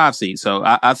got a 5 seed. So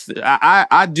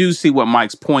I do see what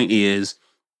Mike's point is.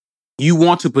 You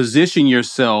want to position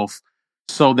yourself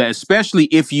so that, especially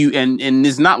if you and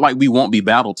it's not like we won't be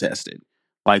battle tested.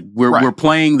 Like we're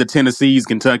playing the Tennessees,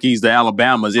 Kentuckys, the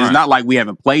Alabamas. It's not like we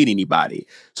haven't played anybody.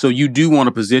 So you do want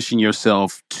to position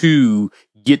yourself to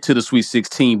get to the Sweet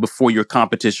 16 before your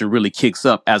competition really kicks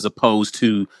up, as opposed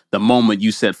to the moment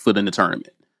you set foot in the tournament.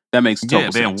 That makes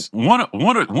total sense. One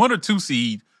or 2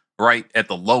 seed right at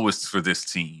the lowest for this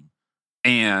team,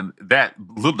 and that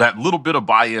little bit of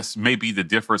bias may be the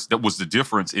difference. That was the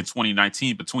difference in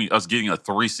 2019 between us getting a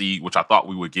 3 seed, which I thought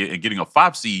we would get, and getting a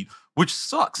 5 seed, which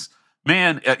sucks.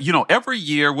 Man, every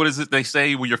year, what is it they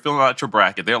say when you're filling out your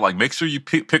bracket? They're like, make sure you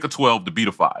pick a 12 to beat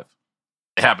a 5.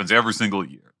 It happens every single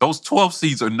year. Those 12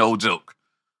 seeds are no joke.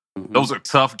 Mm-hmm. Those are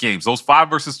tough games. Those 5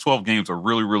 versus 12 games are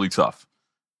really, really tough.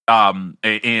 And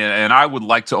I would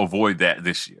like to avoid that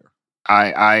this year.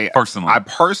 I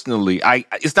personally,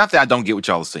 it's not that I don't get what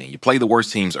y'all are saying. You play the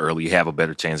worst teams early, you have a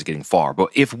better chance of getting far. But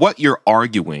if what you're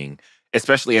arguing,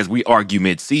 especially as we argue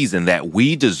mid-season, that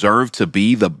we deserve to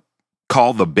be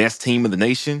called the best team in the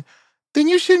nation, then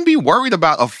you shouldn't be worried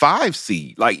about a 5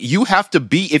 seed. Like, you have to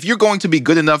be, if you're going to be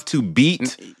good enough to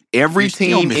beat every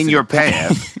team in your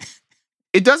path,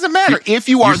 it doesn't matter. If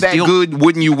you are that good,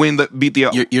 wouldn't you beat the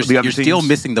other teams? You're still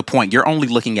missing the point. You're only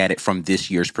looking at it from this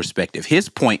year's perspective. His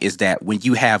point is that when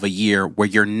you have a year where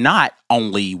you're not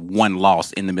only 1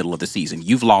 loss in the middle of the season,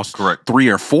 you've lost 3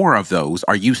 or 4 of those.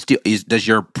 Does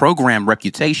your program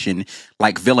reputation,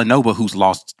 like Villanova, who's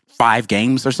lost 5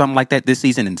 games or something like that this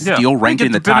season and still ranked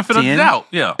in the top 10?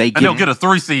 They'll get a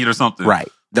 3 seed or something. Right.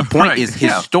 The point is,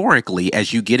 historically,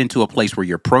 as you get into a place where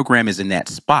your program is in that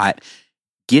spot,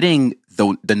 getting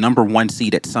the number 1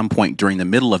 seed at some point during the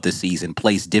middle of the season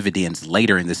plays dividends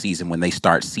later in the season when they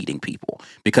start seeding people,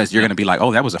 because you're going to be like,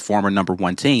 oh, that was a former number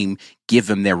 1 team. Give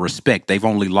them their respect. They've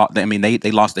only lost. I mean, they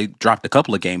dropped a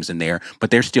couple of games in there,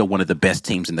 but they're still one of the best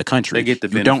teams in the country. They get the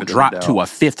you don't drop to a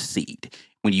 5th seed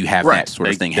when you have that sort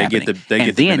of thing happening.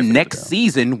 And then next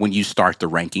season, when you start the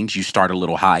rankings, you start a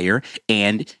little higher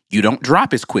and you don't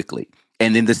drop as quickly.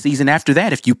 And then the season after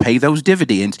that, if you pay those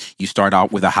dividends, you start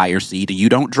out with a higher seed and you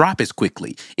don't drop as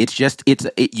quickly. It's just,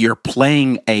 you're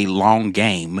playing a long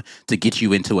game to get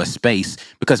you into a space,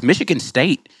 because Michigan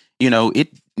State,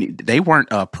 they weren't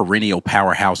a perennial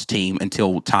powerhouse team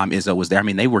until Tom Izzo was there. I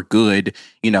mean, they were good,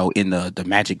 in the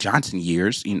Magic Johnson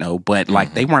years, but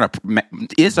like they weren't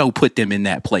Izzo put them in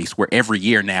that place where every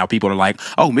year now people are like,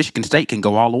 oh, Michigan State can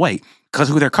go all the way because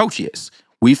of who their coach is.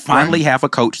 We finally have a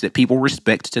coach that people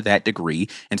respect to that degree.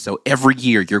 And so every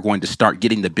year you're going to start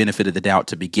getting the benefit of the doubt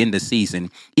to begin the season.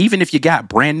 Even if you got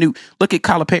brand new, look at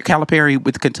Calipari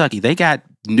with Kentucky. They got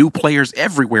new players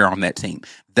everywhere on that team.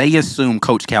 They assume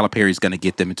Coach Calipari is going to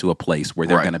get them into a place where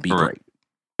they're going to be great.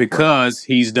 Because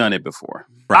he's done it before.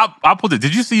 Right. I'll put it.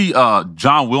 Did you see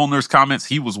John Wilner's comments?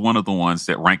 He was one of the ones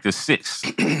that ranked us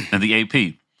 6th in the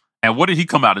AP. And what did he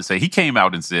come out and say? He came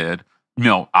out and said,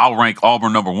 I'll rank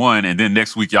Auburn number 1, and then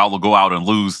next week y'all will go out and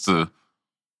lose to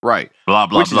blah,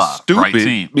 blah, Which blah. is stupid, right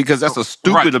team. because that's a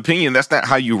stupid opinion. That's not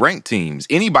how you rank teams.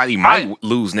 Anybody might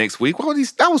lose next week.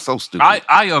 That was so stupid.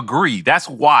 I agree. That's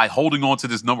why holding on to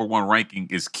this number 1 ranking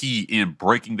is key in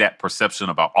breaking that perception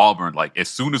about Auburn. Like, as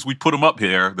soon as we put them up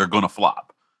here, they're going to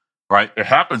flop, right? It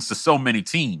happens to so many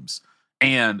teams.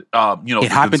 And,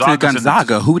 it happened to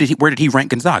Gonzaga. Where did he rank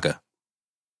Gonzaga?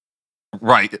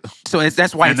 Right. So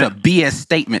that's why it's a BS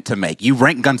statement to make. You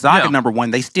rank Gonzaga number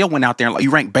 1, they still went out there.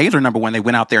 You rank Baylor number 1, they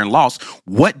went out there and lost.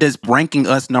 What does ranking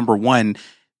us number 1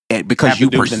 because you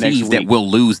perceive that we'll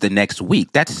lose the next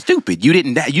week? That's stupid. You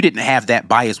didn't have that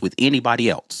bias with anybody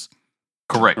else.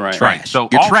 Correct. Right. Trash. So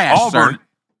you're trash, Auburn, sir.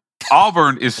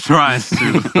 Auburn is trying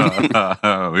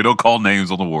to. We don't call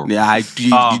names on the war. Yeah,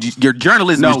 your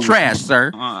journalism is trash,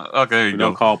 sir. Okay, we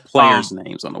don't call players'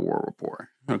 names on the War Report.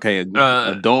 Okay,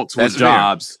 adults with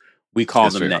jobs, we call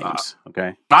them names.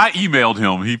 Okay, I emailed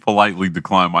him. He politely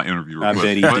declined my interview request. I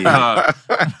bet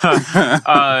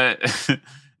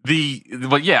he did.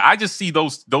 But yeah, I just see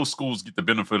those schools get the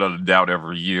benefit of the doubt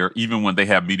every year, even when they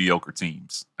have mediocre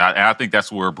teams. I think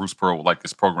that's where Bruce Pearl would like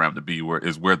this program to be,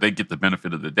 where they get the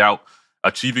benefit of the doubt.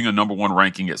 Achieving a number 1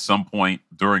 ranking at some point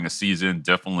during a season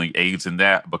definitely aids in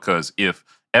that, because if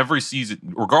every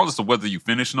season, regardless of whether you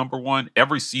finish number 1,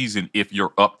 every season, if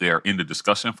you're up there in the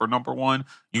discussion for number 1,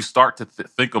 you start to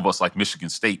think of us like Michigan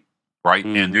State, right?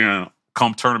 Mm-hmm. And then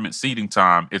come tournament seeding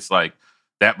time, it's like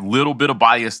that little bit of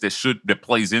bias that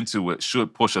plays into it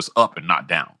should push us up and not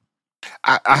down.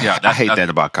 I hate that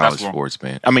about college sports,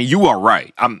 man. I mean, you are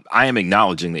right. I am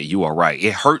acknowledging that you are right.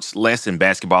 It hurts less in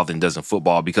basketball than it does in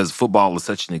football, because football is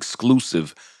such an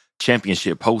exclusive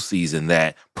championship postseason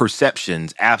that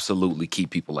perceptions absolutely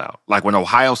keep people out. Like when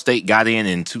Ohio State got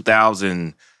in 2000,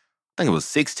 I think it was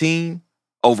 16,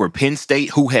 over Penn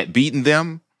State, who had beaten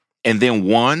them and then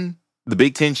won the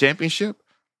Big Ten championship.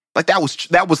 Like that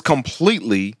was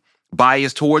completely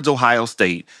biased towards Ohio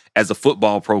State as a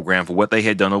football program for what they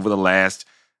had done over the last,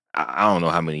 I don't know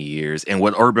how many years, and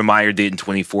what Urban Meyer did in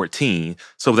 2014.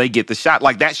 So they get the shot.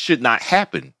 Like that should not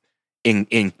happen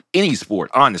in any sport,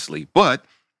 honestly. But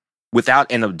without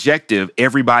an objective,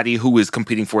 everybody who is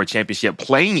competing for a championship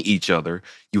playing each other,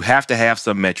 you have to have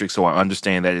some metrics. So I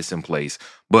understand that it's in place.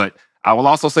 But I will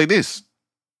also say this: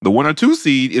 the 1 or 2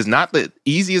 seed is not the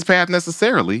easiest path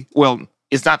necessarily. Well,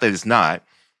 it's not that it's not.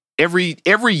 Every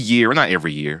year, not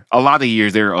every year, a lot of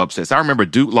years there are upsets. I remember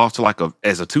Duke lost to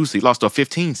as a 2 seed, lost to a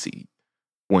 15 seed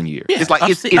one year. Yeah, it's like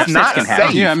it's not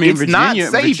safe. Yeah, I mean, it's Virginia,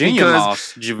 not safe Virginia because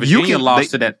lost. Virginia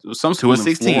lost to that some school to a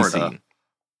 16 in Florida. seed.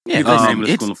 Yeah, name of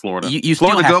the school in Florida. You still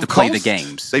Florida have Gulf to play Coast, the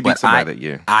games. They beat somebody that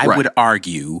year. I would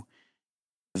argue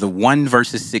the 1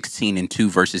 versus 16 and 2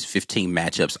 versus 15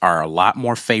 matchups are a lot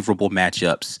more favorable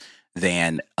matchups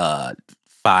than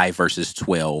 5 versus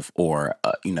 12 or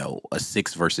a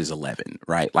 6 versus 11,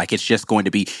 right? Like it's just going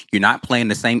to be, you're not playing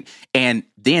the same. And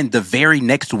then the very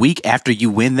next week after you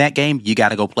win that game, you got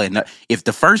to go play another. If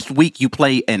the first week you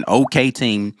play an okay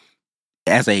team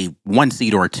as a 1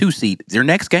 seed or a 2 seed, their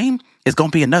next game is going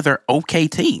to be another okay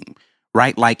team,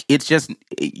 right? Like it's just,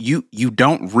 you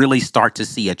don't really start to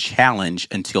see a challenge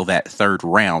until that 3rd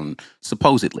round,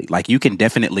 supposedly. Like you can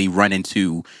definitely run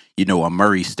into, a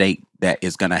Murray State that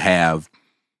is going to have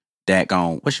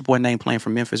what's your boy name playing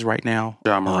for Memphis right now?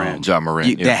 John Morant. John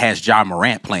Morant. That has John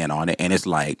Morant playing on it. And it's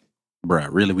like, bruh,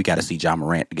 really? We got to see John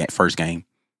Morant first game?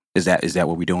 Is that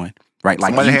what we're doing? Right? Like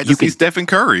somebody had to see Stephen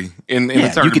Curry in the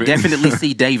tournament. You could definitely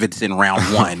see Davidson round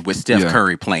 1 with Steph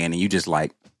Curry playing, and you just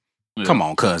like, come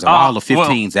on, cuz. Of all the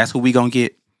 15s, that's who we going to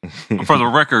get. For the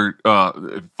record,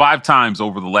 5 times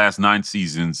over the last 9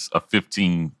 seasons, a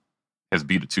 15 has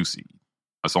beat a 2 seed.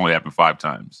 That's only happened 5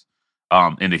 times.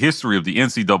 In the history of the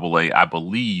NCAA, I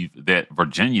believe that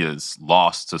Virginia's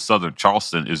loss to Southern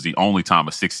Charleston is the only time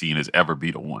a 16 has ever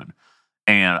beat a 1.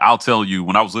 And I'll tell you,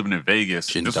 when I was living in Vegas,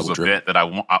 this was a bet that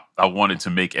I wanted to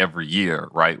make every year,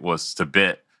 right, was to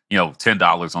bet,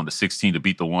 $10 on the 16 to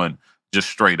beat the 1. just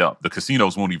straight up. The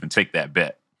casinos won't even take that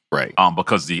bet. Right.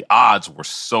 Because the odds were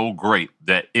so great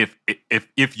that if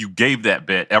you gave that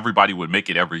bet, everybody would make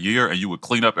it every year, and you would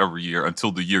clean up every year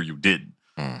until the year you didn't.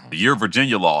 Mm-hmm. The year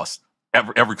Virginia lost,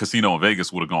 every casino in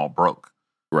Vegas would have gone broke.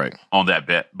 Right. On that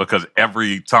bet, because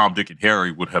every Tom, Dick, and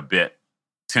Harry would have bet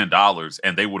 $10,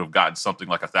 and they would have gotten something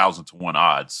like 1,000 to 1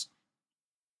 odds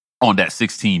on that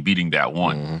 16 beating that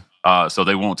one. Mm-hmm. So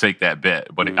they won't take that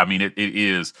bet. But I mean, it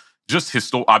is just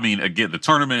historic. I mean, again, the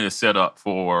tournament is set up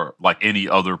for like any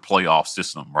other playoff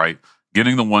system, right?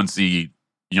 Getting the 1 seed,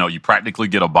 you practically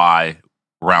get a bye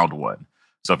round 1.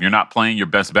 So if you're not playing your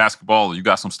best basketball or you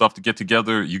got some stuff to get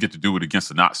together, you get to do it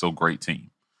against a not so great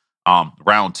team.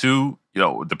 Round 2,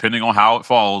 depending on how it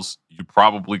falls, you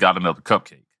probably got another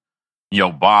cupcake.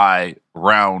 By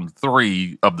round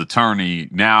 3 of the tourney,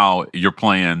 now you're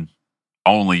playing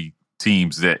only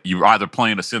teams that you're either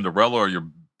playing a Cinderella or you're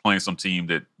playing some team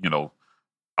that,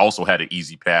 also had an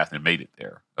easy path and made it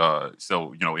there. In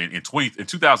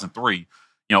 2003,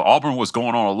 Auburn was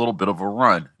going on a little bit of a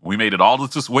run. We made it all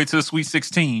the way to the Sweet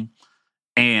 16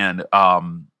 and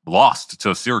lost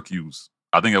to Syracuse.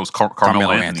 I think it was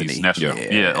Carmelo Anthony's national,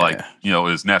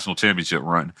 his national championship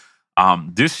run.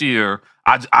 This year,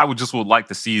 I would like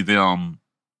to see them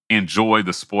enjoy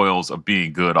the spoils of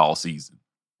being good all season,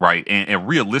 right? And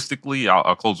realistically,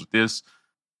 I'll close with this.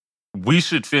 We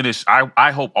should finish.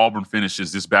 I hope Auburn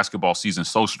finishes this basketball season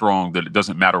so strong that it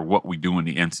doesn't matter what we do in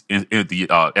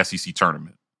the SEC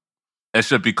tournament. It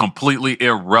should be completely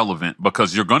irrelevant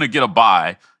because you're going to get a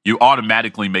bye. You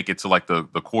automatically make it to like the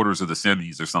quarters of the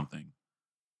semis or something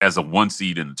as a 1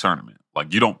 seed in the tournament.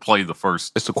 Like you don't play the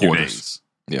first few days.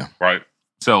 Yeah. Right.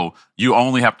 So you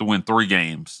only have to win 3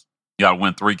 games. You got to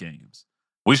win 3 games.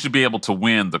 We should be able to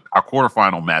win our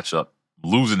quarterfinal matchup,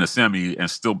 losing the semi, and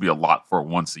still be a lot for a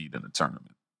 1 seed in the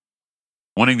tournament.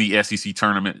 Winning the SEC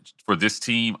tournament for this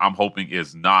team, I'm hoping,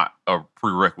 is not a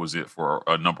prerequisite for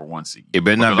a number 1 seed. It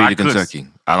better not be the Kentucky.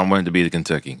 I don't want it to be the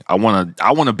Kentucky. I want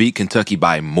to beat Kentucky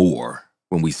by more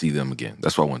when we see them again.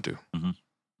 That's what I want to do. Mm-hmm.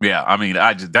 Yeah, I mean,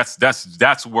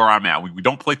 that's where I'm at. We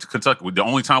don't play Kentucky. The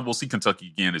only time we'll see Kentucky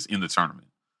again is in the tournament,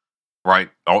 right?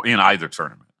 Or in either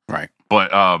tournament, right?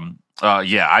 But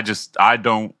I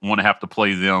don't want to have to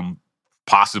play them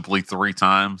possibly 3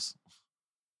 times.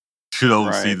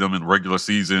 See them in regular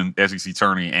season, SEC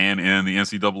tourney, and in the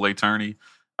NCAA tourney.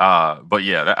 But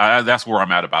yeah, that's where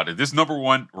I'm at about it. This number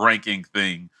 1 ranking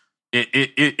thing,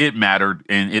 it mattered,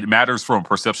 and it matters from a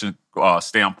perception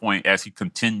standpoint as he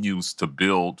continues to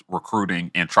build recruiting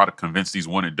and try to convince these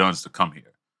one and dones to come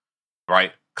here.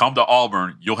 Right? Come to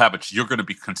Auburn, you're going to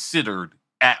be considered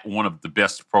at one of the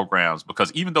best programs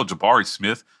because even though Jabari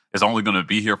Smith is only going to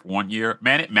be here for 1 year,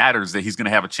 man, it matters that he's going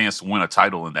to have a chance to win a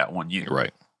title in that 1 year.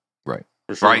 Right.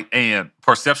 Sure. Right. And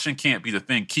perception can't be the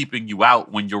thing keeping you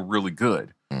out when you're really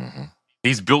good. Mm-hmm.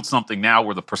 He's built something now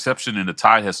where the perception and the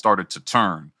tide has started to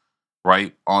turn,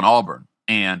 right, on Auburn.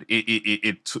 And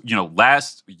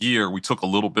last year we took a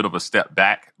little bit of a step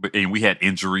back, and we had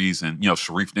injuries, and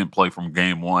Sharif didn't play from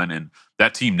game 1, and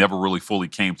that team never really fully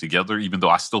came together. Even though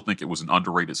I still think it was an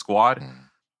underrated squad.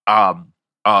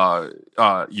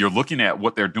 You're looking at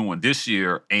what they're doing this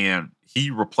year, and he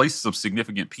replaced some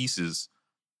significant pieces.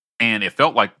 And it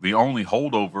felt like the only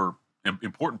holdover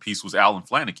important piece was Alan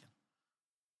Flanagan.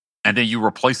 And then you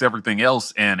replace everything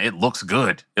else, and it looks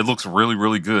good. It looks really,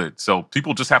 really good. So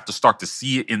people just have to start to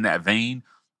see it in that vein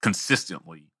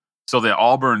consistently so that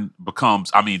Auburn becomes,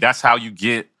 that's how you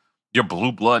get your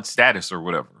blue blood status or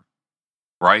whatever,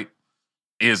 right?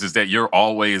 Is that you're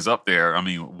always up there.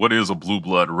 What is a blue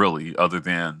blood really other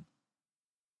than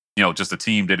just a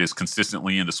team that is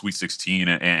consistently in the Sweet 16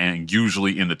 and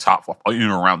usually in the top,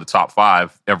 around the top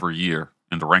 5 every year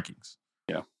in the rankings.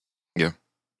 Yeah.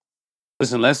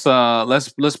 Listen, let's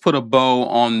put a bow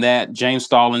on that. James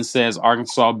Stallings says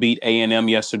Arkansas beat A&M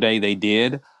yesterday. They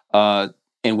did, and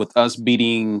with us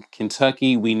beating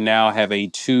Kentucky, we now have a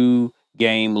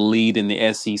 2-game lead in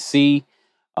the SEC.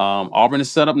 Auburn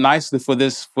is set up nicely for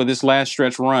this last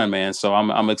stretch run, man. So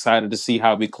I'm excited to see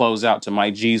how we close out. To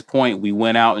Mike G's point, we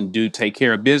went out and do take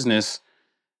care of business.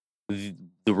 The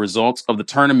results of the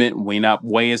tournament may not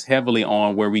weigh as heavily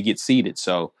on where we get seeded.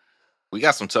 So we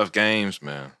got some tough games,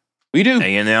 man. We do.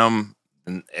 A&M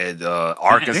and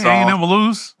Arkansas. A&M will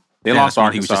lose. They lost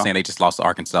Arkansas. He was just saying they just lost to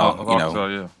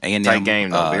Arkansas. A&M, tight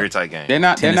game though, very tight game. They're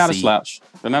not a slouch.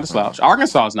 They're not a slouch.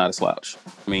 Arkansas is not a slouch.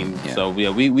 So yeah,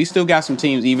 we still got some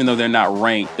teams, even though they're not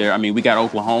ranked. We got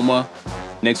Oklahoma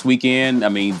next weekend.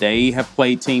 They have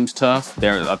played teams tough.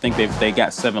 I think they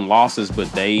got 7 losses, but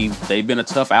they've been a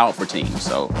tough out for teams.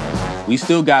 So we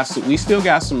still got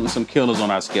some killers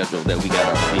on our schedule that we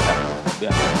got.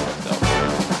 So.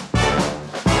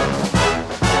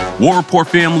 War Report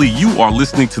family, you are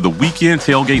listening to the Weekend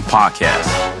Tailgate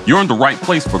podcast. You're in the right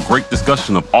place for great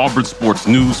discussion of Auburn sports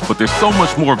news, but there's so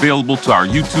much more available to our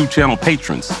YouTube channel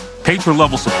patrons.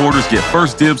 Patron-level supporters get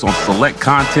first dibs on select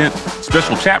content,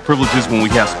 special chat privileges when we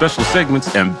have special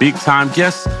segments and big-time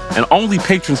guests, and only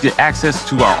patrons get access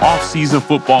to our off-season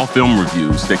football film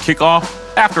reviews that kick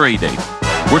off after A-Day.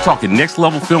 We're talking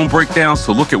next-level film breakdowns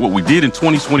to look at what we did in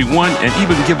 2021 and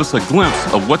even give us a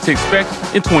glimpse of what to expect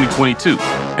in 2022.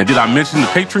 And did I mention the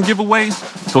patron giveaways?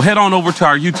 So head on over to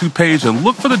our YouTube page and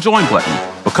look for the join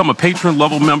button. Become a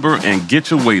patron-level member and get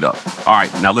your weight up. All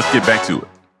right, now let's get back to it.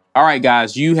 All right,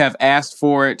 guys, you have asked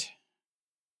for it.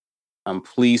 I'm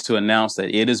pleased to announce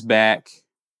that it is back.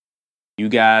 You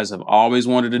guys have always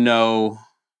wanted to know.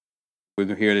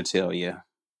 We're here to tell you.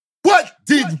 What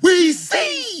did we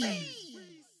see?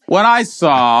 What I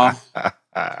saw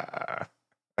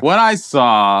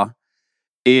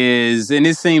is, and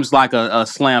it seems like a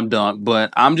slam dunk,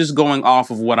 but I'm just going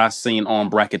off of what I've seen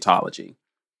on bracketology.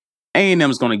 A&M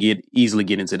is going to easily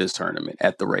get into this tournament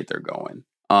at the rate they're going.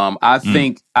 I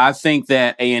think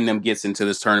that A&M gets into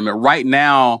this tournament. Right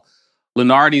now,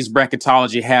 Lenardi's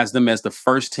bracketology has them as the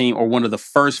first team or one of the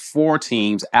first 4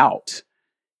 teams out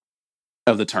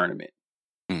of the tournament.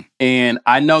 And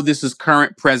I know this is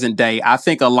current present day. I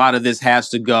think a lot of this has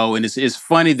to go, and it's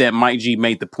funny that Mike G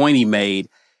made the point he made.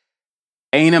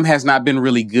 A&M has not been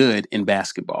really good in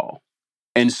basketball.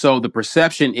 And so the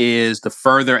perception is the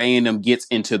further A&M gets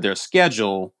into their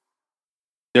schedule,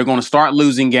 they're going to start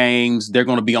losing games. They're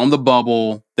going to be on the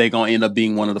bubble. They're going to end up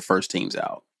being one of the first teams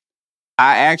out.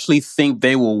 I actually think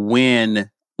they will win.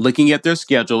 Looking at their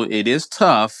schedule, it is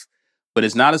tough, but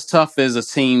it's not as tough as a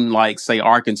team like, say,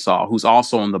 Arkansas, who's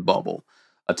also on the bubble.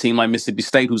 A team like Mississippi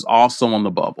State, who's also on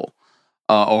the bubble,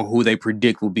 or who they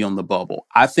predict will be on the bubble.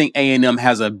 I think A&M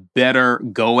has a better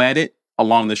go at it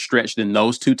along the stretch than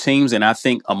those 2 teams. And I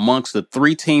think amongst the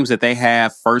 3 teams that they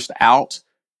have first out,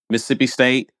 Mississippi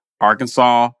State,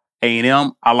 Arkansas,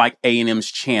 A&M, I like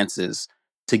A&M's chances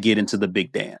to get into the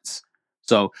big dance.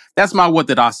 So that's my what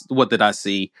did I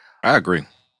see. I agree.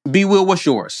 B. Will, what's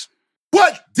yours?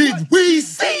 What did we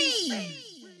see?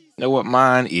 You know what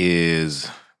mine is?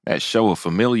 That show of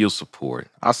familial support.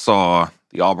 I saw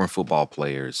the Auburn football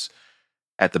players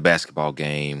at the basketball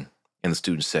game in the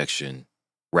student section,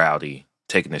 rowdy,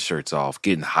 taking their shirts off,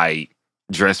 getting hype,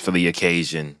 dressed for the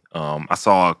occasion. I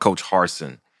saw Coach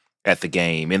Harsin at the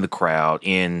game, in the crowd,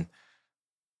 in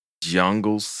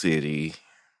Jungle City.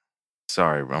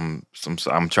 Sorry, I'm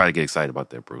trying to get excited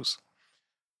about that, Bruce.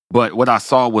 But what I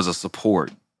saw was a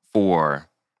support for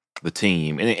the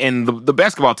team. And the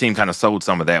basketball team kind of sold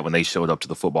some of that when they showed up to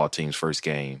the football team's first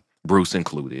game, Bruce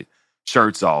included.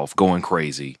 Shirts off, going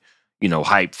crazy,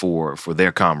 hype for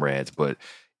their comrades. But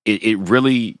it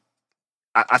really,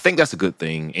 I think that's a good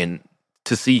thing. And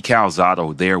to see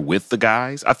Calzado there with the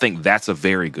guys, I think that's a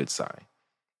very good sign,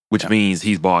 which means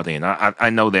he's bought in. I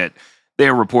know that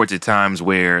there are reports at times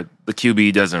where the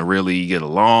QB doesn't really get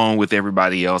along with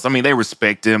everybody else. I mean, they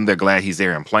respect him. They're glad he's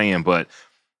there and playing, but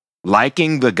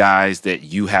liking the guys that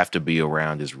you have to be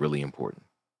around is really important.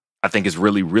 I think it's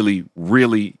really, really,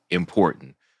 really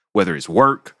important, whether it's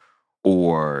work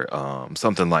or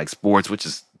something like sports, which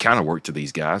is kind of work to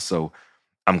these guys. So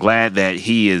I'm glad that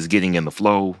he is getting in the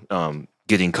flow,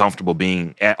 getting comfortable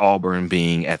being at Auburn,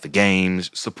 being at the games,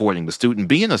 supporting the student,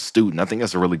 being a student. I think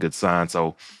that's a really good sign.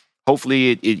 So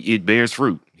hopefully it bears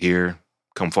fruit here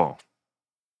come fall.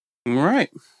 All right.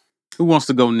 Who wants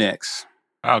to go next?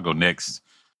 I'll go next.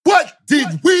 What did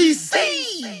we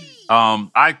see?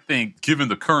 I think, given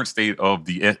the current state of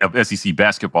SEC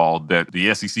basketball, that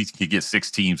the SEC can get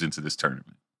 6 teams into this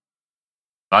tournament.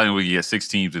 I think we can get 6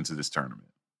 teams into this tournament.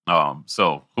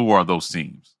 So who are those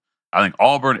teams? I think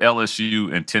Auburn,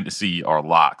 LSU, and Tennessee are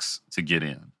locks to get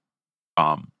in.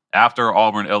 After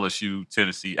Auburn, LSU,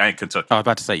 Tennessee, and Kentucky. I was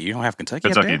about to say, you don't have Kentucky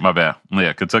up Kentucky, there? my bad.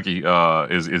 Yeah, Kentucky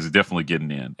is definitely getting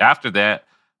in. After that,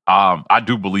 I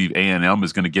do believe A&M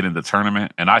is going to get in the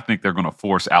tournament, and I think they're going to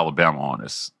force Alabama on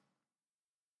us.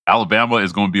 Alabama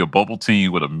is going to be a bubble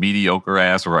team with a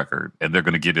mediocre-ass record, and they're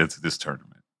going to get into this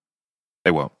tournament.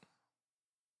 They won't.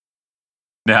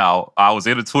 Now, I was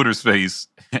in a Twitter space,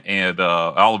 and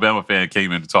Alabama fan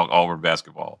came in to talk Auburn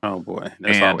basketball. Oh boy,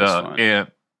 that's always fun. Yeah,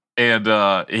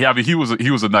 I mean, he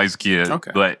was a nice kid.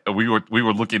 Okay. But we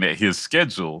were looking at his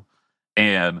schedule,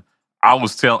 and I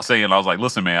was saying, I was like,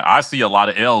 listen, man, I see a lot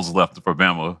of L's left for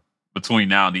Bama between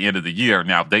now and the end of the year.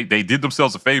 Now, they did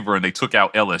themselves a favor, and they took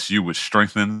out LSU, which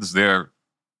strengthens their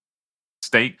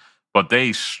stake, but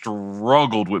they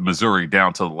struggled with Missouri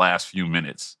down to the last few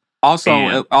minutes. Also,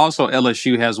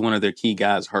 LSU has one of their key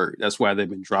guys hurt. That's why they've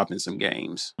been dropping some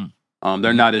games.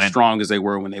 They're not as And- strong as they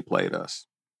were when they played us.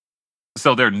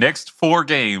 So their next 4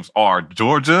 games are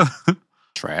Georgia,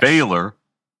 Trash. Baylor,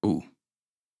 Ooh.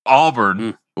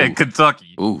 Auburn, and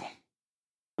Kentucky. Ooh.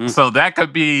 So that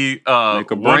could be Make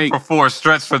a 1 break. for 4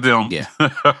 stretch for them. Yeah.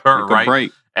 right.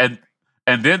 Break. And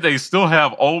then they still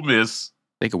have Ole Miss,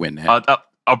 They could win that.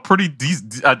 a pretty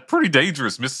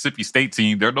dangerous Mississippi State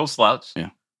team. They're no slouch. Yeah.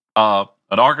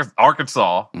 An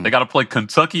Arkansas. They got to play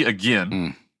Kentucky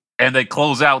again, and they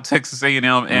close out Texas A&M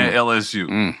and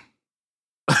LSU.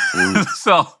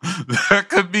 So there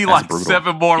could be like brutal.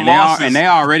 7 more And losses. they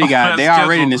already on that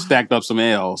already schedule. stacked up some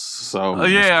L's. So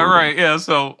Yeah, right. Yeah.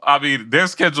 So I mean, their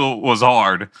schedule was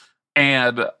hard,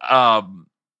 and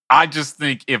I just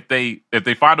think if they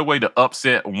find a way to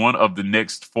upset one of the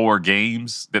next 4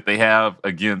 games that they have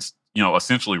against,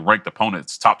 essentially ranked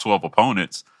opponents, top 12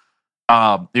 opponents,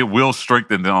 it will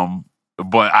strengthen them.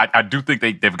 But I do think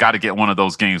they've got to get one of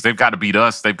those games. They've got to beat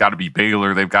us. They've got to beat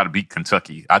Baylor. They've got to beat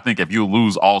Kentucky. I think if you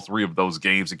lose all 3 of those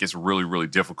games, it gets really, really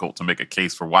difficult to make a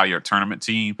case for why you're a tournament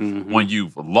team when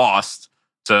you've lost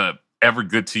to every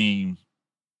good team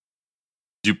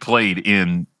you played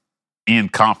in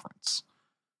conference.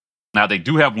 Now, they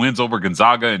do have wins over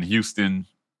Gonzaga and Houston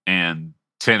and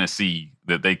Tennessee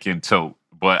that they can tote.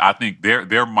 But I think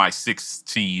they're my 6th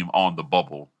team on the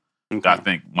bubble. Okay. I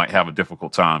think might have a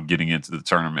difficult time getting into the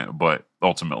tournament, but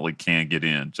ultimately can get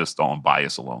in just on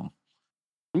bias alone.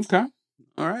 Okay.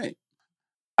 All right.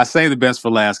 I say the best for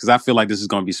last because I feel like this is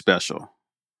going to be special.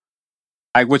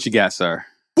 Like, what you got, sir?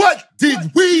 What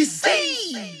did we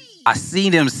see? I see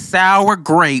them sour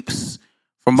grapes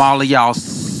from all of y'all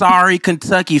sorry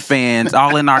Kentucky fans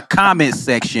all in our comment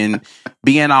section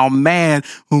being all mad.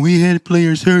 When we had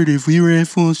players hurt, if we were at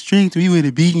full strength, we would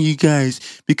have beaten you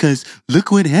guys because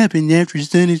look what happened after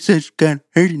such and such got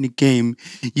hurt in the game.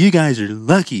 You guys are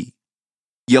lucky.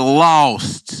 You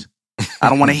lost. I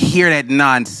don't want to hear that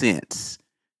nonsense.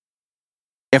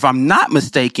 If I'm not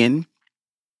mistaken,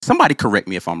 somebody correct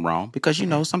me if I'm wrong because,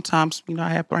 sometimes, I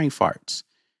have brain farts.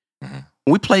 When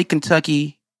we played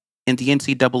Kentucky in the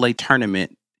NCAA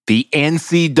tournament, The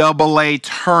NCAA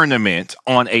tournament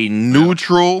on a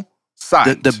neutral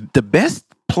site. the best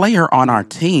player on our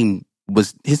team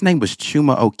his name was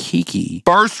Chuma Okeke.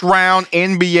 First round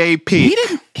NBA pick.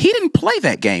 He didn't play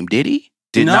that game, did he?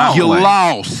 Did not You play.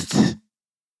 lost.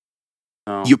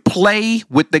 No. You play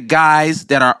with the guys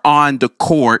that are on the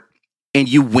court and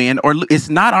you win it's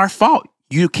not our fault.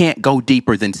 You can't go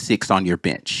deeper than 6 on your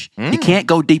bench. You can't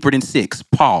go deeper than 6.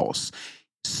 Pause.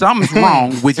 Something's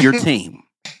wrong with your team.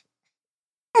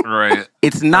 Right.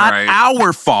 It's not Right.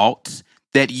 our fault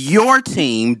that your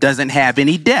team doesn't have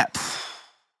any depth.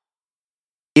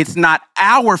 It's not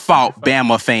our fault,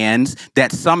 Bama fans,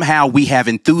 that somehow we have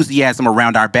enthusiasm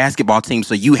around our basketball team,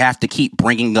 so you have to keep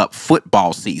bringing up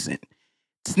football season.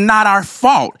 It's not our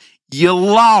fault. You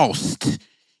lost.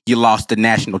 You lost the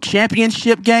national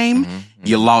championship game.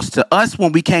 You lost to us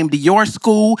when we came to your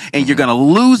school, and you're going to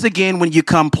lose again when you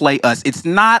come play us. It's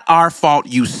not our fault.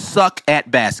 You suck at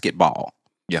basketball.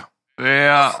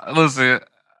 Yeah. Listen,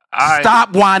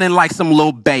 Stop whining like some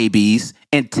little babies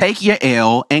and take your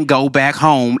L and go back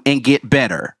home and get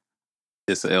better.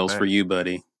 This L's for you,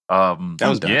 buddy.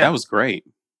 that was great.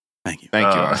 Thank you.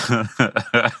 Thank you.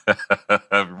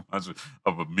 It reminds me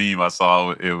of a meme I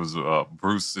saw. It was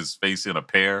Bruce's face in a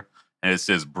pear, and it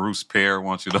says, "Bruce Pear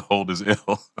wants you to hold his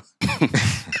L."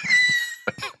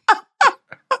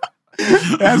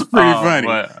 That's pretty funny.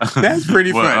 That's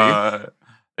pretty funny.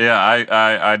 Yeah,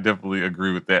 I definitely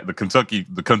agree with that. The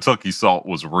Kentucky salt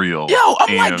was real. Yo,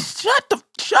 I'm like, shut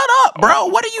up, bro.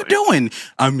 What are you doing?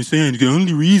 I'm saying the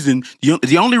only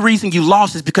reason you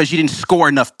lost is because you didn't score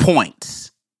enough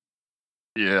points.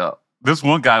 Yeah. This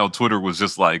one guy on Twitter was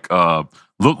just like,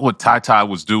 look what Ty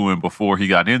was doing before he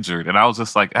got injured. And I was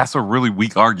just like, that's a really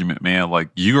weak argument, man. Like,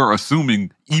 you're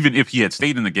assuming even if he had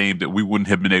stayed in the game that we wouldn't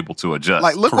have been able to adjust.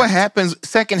 Like, look what happens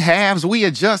second halves. We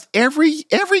adjust every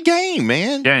game,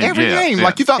 man. Every game. Yeah.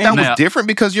 Like, you thought that Now- was different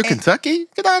because you're Kentucky?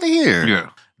 Get out of here.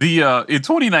 Yeah. In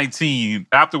 2019,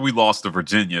 after we lost to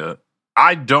Virginia,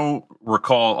 I don't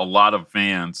recall a lot of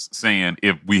fans saying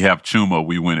if we have Chuma,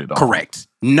 we win it all. Correct.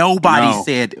 Nobody No.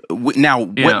 said. Now,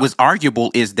 Yeah. what was arguable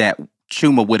is that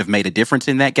Chuma would have made a difference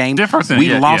in that game. We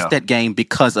We lost that game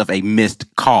because of a missed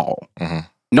call. Mhm.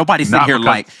 Nobody sitting Not here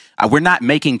because- like, we're not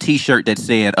making T-shirt that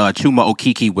said Chuma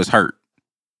Okeke was hurt.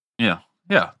 Yeah.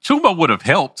 Chuma would have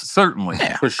helped, certainly.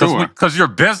 Yeah, for sure. Because your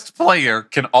best player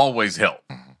can always help.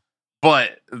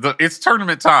 But it's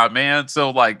tournament time, man.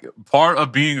 So, like, part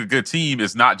of being a good team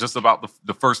is not just about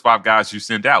the first 5 guys you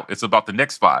send out. It's about the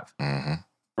next 5. Mm-hmm.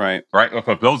 Right. Right?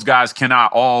 Because those guys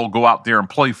cannot all go out there and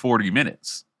play 40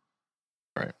 minutes.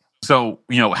 So,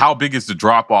 how big is the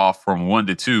drop off from 1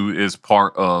 to 2 is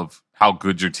part of how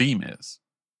good your team is.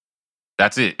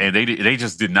 That's it. And they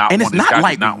just did not And want it's this not guy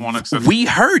like did not want to accept. we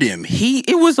heard him.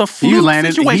 It was a fluke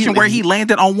situation where he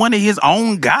landed on one of his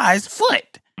own guys'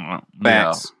 foot.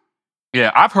 Facts.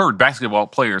 Yeah, I've heard basketball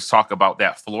players talk about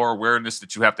that floor awareness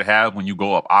that you have to have when you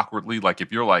go up awkwardly. Like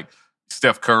if you're like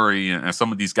Steph Curry and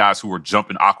some of these guys who are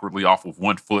jumping awkwardly off of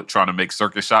 1 foot trying to make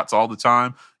circus shots all the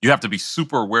time, you have to be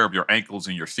super aware of your ankles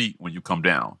and your feet when you come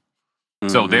down.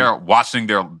 So they're watching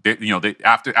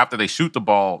after they shoot the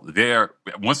ball,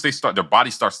 once they start, their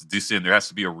body starts to descend. There has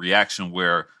to be a reaction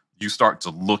where you start to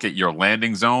look at your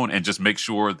landing zone and just make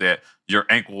sure that your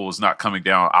ankle is not coming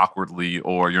down awkwardly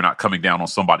or you're not coming down on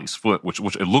somebody's foot, which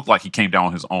it looked like he came down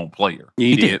on his own player.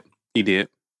 He did.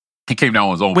 He came down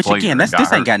on his own Which player. again, this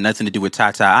ain't got nothing to do with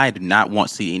Tata. I do not want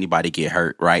to see anybody get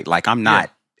hurt, right? Like I'm not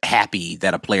happy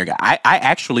that a player got. I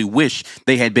actually wish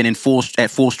they had been at full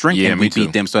strength and we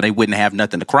beat them, so they wouldn't have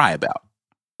nothing to cry about.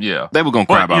 Yeah, they were gonna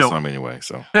cry about something anyway.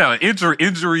 So yeah,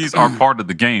 injuries are part of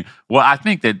the game. Well, I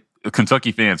think that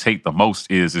Kentucky fans hate the most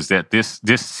is that this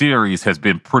series has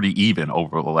been pretty even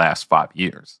over the last 5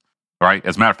 years, right?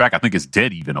 As a matter of fact, I think it's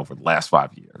dead even over the last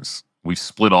 5 years. We've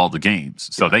split all the games,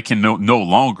 so they can no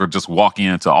longer just walk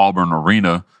into Auburn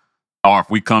Arena, or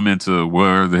if we come into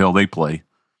where the hell they play.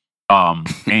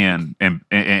 And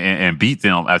beat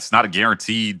them. It's not a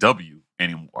guaranteed W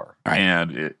anymore. Right.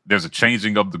 And there's a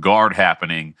changing of the guard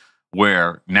happening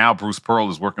where now Bruce Pearl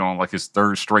is working on like his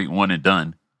 3rd straight one and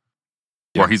done.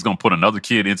 Where he's going to put another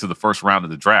kid into the first round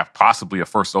of the draft, possibly a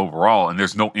first overall, and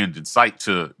there's no end in sight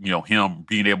to him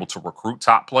being able to recruit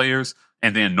top players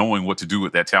and then knowing what to do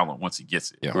with that talent once he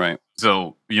gets it. Yeah. Right.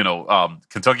 So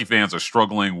Kentucky fans are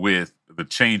struggling with the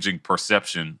changing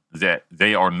perception that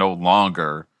they are no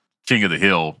longer king of the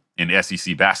hill in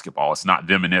SEC basketball. It's not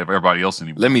them and everybody else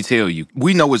anymore. Let me tell you,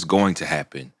 we know it's going to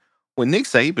happen. When Nick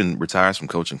Saban retires from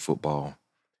coaching football,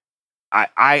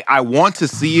 I want to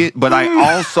see it, but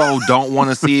I also don't want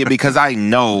to see it because I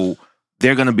know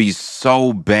they're going to be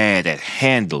so bad at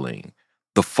handling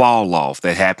the fall off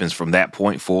that happens from that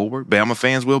point forward. Bama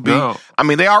fans will be. No. I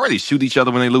mean, they already shoot each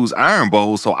other when they lose Iron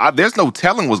Bowl, so there's no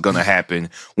telling what's going to happen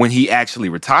when he actually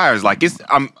retires. Like it's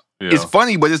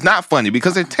funny, but it's not funny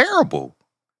because they're terrible.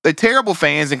 They're terrible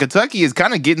fans, and Kentucky is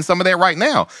kind of getting some of that right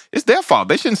now. It's their fault.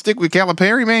 They shouldn't stick with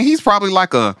Calipari, man. He's probably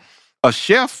like a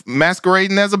chef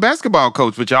masquerading as a basketball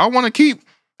coach, but y'all want to keep.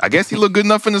 I guess he looked good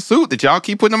enough in the suit that y'all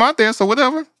keep putting him out there, so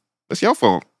whatever. That's your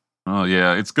fault. Oh,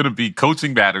 yeah. It's going to be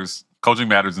coaching matters. Coaching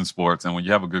matters in sports, and when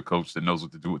you have a good coach that knows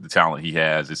what to do with the talent he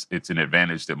has, it's an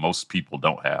advantage that most people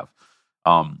don't have.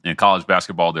 In college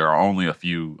basketball, there are only a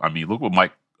few. I mean, look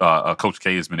what Coach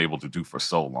K has been able to do for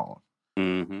so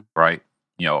long, right?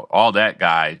 All that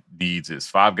guy needs is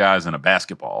 5 guys in a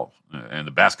basketball, and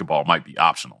the basketball might be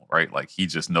optional, right? Like he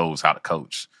just knows how to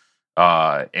coach.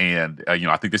 I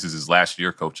think this is his last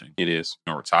year coaching. It is.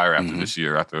 He'll retire after this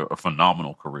year, after a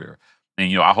phenomenal career.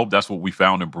 And, I hope that's what we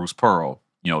found in Bruce Pearl.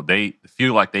 They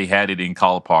feel like they had it in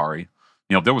Calipari.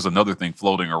 There was another thing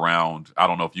floating around. I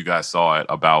don't know if you guys saw it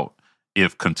about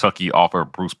if Kentucky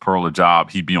offered Bruce Pearl a job,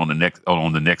 he'd be on the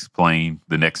next plane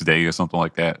the next day or something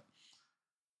like that.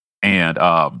 And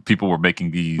people were making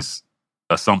these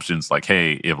assumptions like,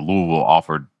 hey, if Louisville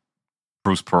offered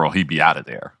Bruce Pearl, he'd be out of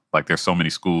there. Like there's so many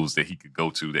schools that he could go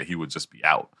to that he would just be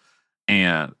out.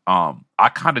 And I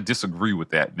kind of disagree with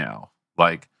that now.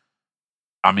 Like,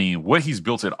 I mean, what he's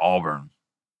built at Auburn,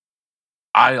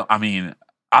 I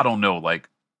don't know. Like,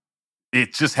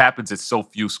 it just happens at so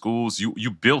few schools.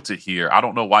 You built it here. I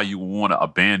don't know why you want to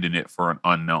abandon it for an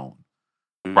unknown.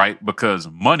 Right? Because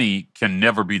money can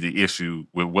never be the issue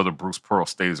with whether Bruce Pearl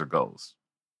stays or goes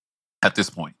at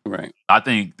this point. Right. I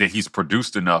think that he's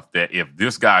produced enough that if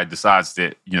this guy decides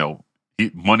that,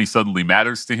 money suddenly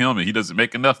matters to him and he doesn't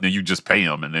make enough, then you just pay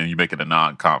him and then you make it a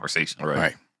non-conversation.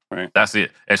 Right. That's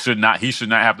it. He should not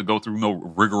have to go through no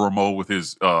rigmarole with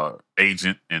his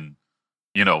agent and,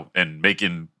 and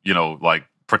making, like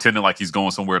pretending like he's going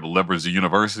somewhere to leverage the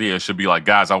university. It should be like,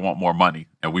 guys, I want more money.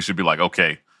 And we should be like,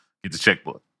 okay, get the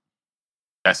checkbook.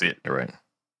 That's it. Right.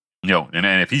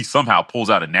 And if he somehow pulls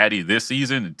out a natty this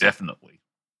season, definitely,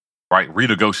 right?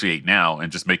 Renegotiate now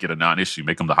and just make it a non-issue.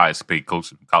 Make him the highest paid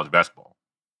coach in college basketball.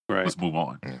 Right. Let's move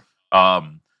on. Yeah.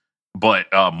 But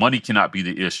money cannot be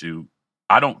the issue.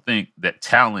 I don't think that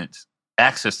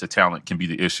access to talent can be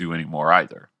the issue anymore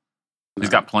either. No. He's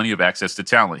got plenty of access to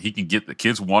talent. He can get the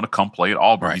kids want to come play at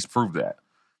Auburn. Right. He's proved that.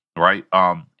 Right.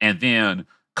 And then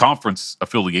conference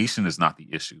affiliation is not the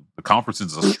issue. The conference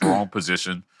is a strong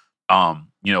position.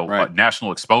 Right.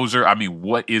 National exposure. I mean,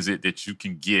 what is it that you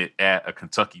can get at a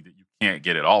Kentucky that you can't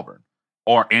get at Auburn?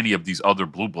 or any of these other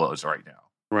blue bloods right now.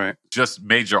 Right. Just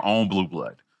made your own blue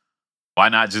blood. Why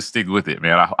not just stick with it,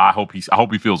 man? I hope he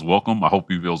feels welcome. I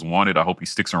hope he feels wanted. I hope he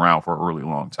sticks around for a really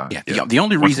long time. Yeah. The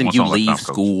only reason you leave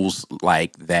schools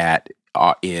like that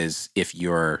is if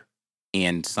you're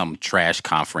in some trash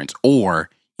conference or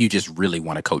you just really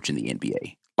want to coach in the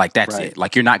NBA. Like, that's it.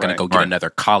 Like, you're not going to go get another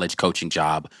college coaching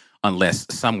job unless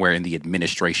somewhere in the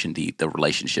administration the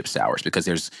relationship sours, because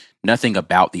there's nothing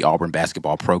about the Auburn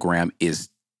basketball program is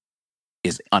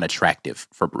unattractive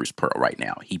for Bruce Pearl right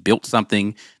now. He built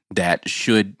something that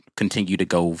should continue to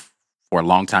go for a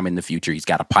long time in the future. He's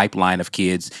got a pipeline of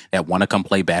kids that want to come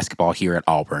play basketball here at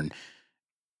Auburn.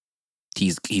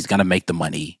 He's going to make the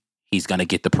money. He's going to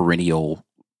get the perennial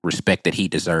respect that he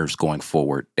deserves going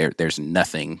forward. There's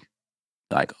nothing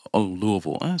like, oh,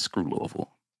 Louisville, screw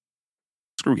Louisville.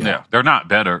 Screw y'all. Yeah, they're not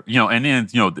better. And then,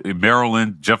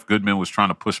 Maryland, Jeff Goodman was trying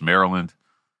to push Maryland,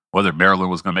 whether Maryland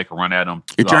was going to make a run at him.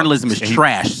 Your journalism is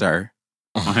trash, sir.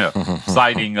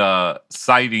 Citing the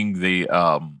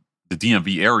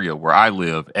DMV area where I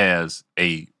live as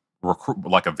a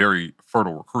very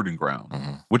fertile recruiting ground,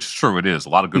 which is true. It is. A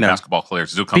lot of good basketball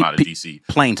players do come out of DC.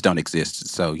 Planes don't exist,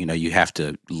 so you have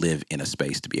to live in a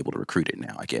space to be able to recruit it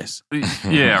now, I guess.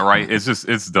 Yeah, right.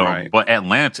 It's dumb. Right. But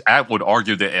Atlanta, I would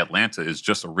argue that Atlanta is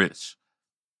just a rich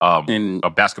a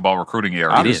basketball recruiting area.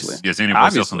 Obviously. As anywhere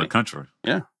else in the country.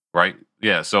 Yeah. Right.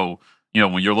 Yeah. So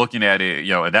when you're looking at it,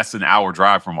 and that's an hour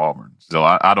drive from Auburn. So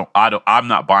I'm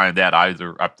not buying that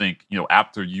either. I think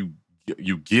after you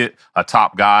get a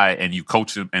top guy and you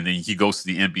coach him and then he goes to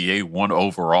the NBA 1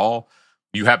 overall,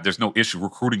 there's no issue.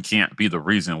 Recruiting can't be the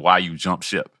reason why you jump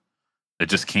ship. It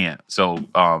just can't. So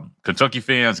Kentucky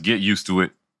fans, get used to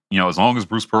it. As long as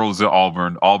Bruce Pearl is at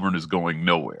Auburn is going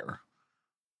nowhere.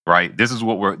 Right? This is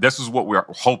what we're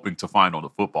hoping to find on the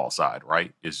football side,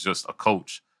 right? It's just a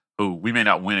coach who we may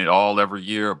not win it all every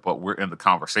year, but we're in the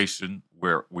conversation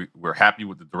where we're happy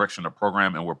with the direction of the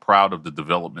program and we're proud of the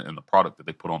development and the product that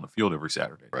they put on the field every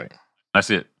Saturday. Right.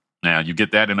 That's it. Now you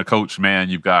get that in a coach, man.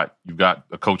 You've got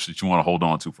a coach that you want to hold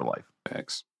on to for life.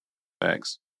 Facts.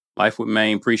 Life with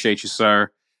Maine. Appreciate you,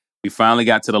 sir. We finally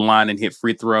got to the line and hit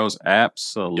free throws.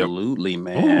 Absolutely,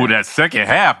 man. Ooh, that second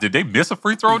half. Did they miss a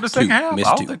free throw in the second half?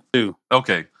 Missed two. Two.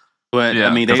 Okay. But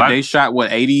Yeah, they shot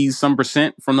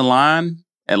 80% from the line.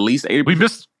 At least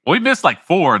 80%. We missed like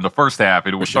 4 in the first half,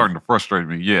 and it was starting to frustrate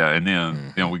me. Yeah, and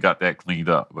then we got that cleaned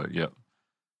up. But yeah,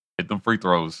 hit them free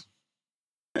throws.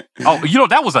 Oh,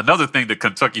 that was another thing that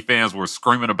Kentucky fans were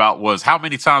screaming about was how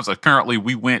many times apparently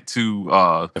we went to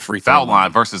the free foul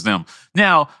line versus them.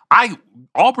 Now,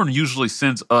 Auburn usually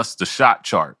sends us the shot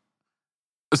chart.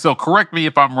 So correct me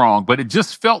if I'm wrong, but it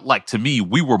just felt like to me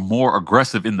we were more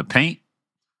aggressive in the paint.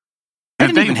 It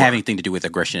didn't even have anything to do with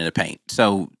aggression in the paint.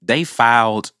 So they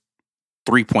fouled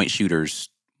 3-point shooters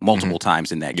multiple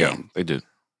times in that game. They did.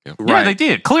 Yeah, right. They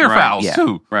did. Clear fouls,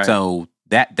 too. Right. So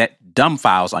that dumb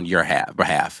fouls on your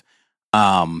behalf.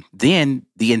 Then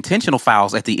the intentional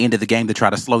fouls at the end of the game to try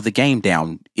to slow the game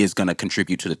down is going to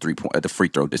contribute to the free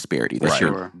throw disparity that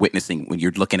you're witnessing when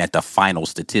you're looking at the final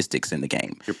statistics in the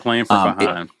game. You're playing from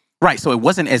behind. Right, so it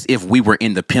wasn't as if we were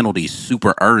in the penalties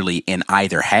super early in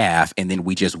either half, and then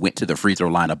we just went to the free throw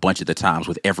line a bunch of the times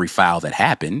with every foul that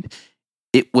happened.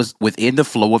 It was within the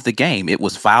flow of the game. It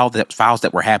was fouls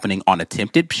that were happening on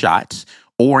attempted shots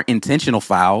or intentional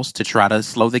fouls to try to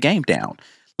slow the game down.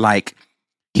 Like,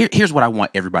 here's what I want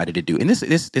everybody to do, and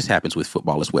this happens with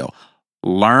football as well.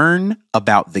 Learn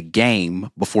about the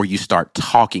game before you start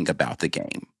talking about the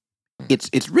game.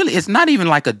 It's not even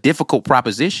like a difficult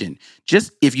proposition.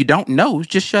 Just if you don't know,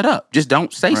 just shut up. Just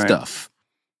don't say stuff.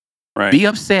 Right. Be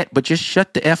upset, but just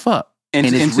shut the F up. And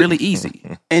it's really easy.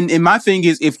 And my thing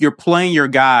is, if you're playing your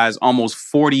guys almost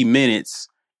 40 minutes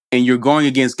and you're going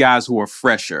against guys who are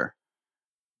fresher,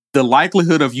 the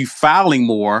likelihood of you fouling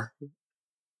more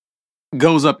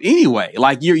goes up anyway.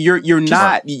 Like you're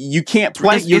not, you can't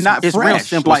play. You're not fresh. It's real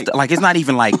simple. Like it's not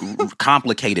even like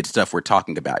complicated stuff we're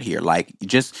talking about here. Like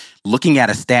just looking at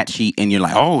a stat sheet and you're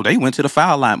like, oh, they went to the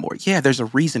foul line more. Yeah, there's a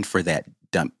reason for that.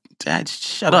 Dumb.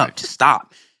 Shut up. Just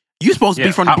stop. You're supposed to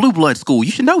be from the blue blood school.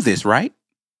 You should know this, right?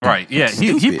 Right. Yeah.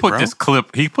 He put this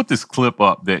clip. He put this clip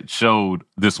up that showed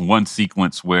this one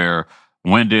sequence where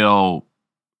Wendell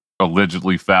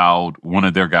allegedly fouled one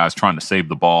of their guys trying to save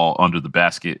the ball under the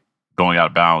basket, going out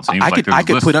of bounds. I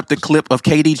could put up the clip of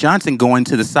KD Johnson going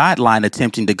to the sideline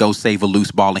attempting to go save a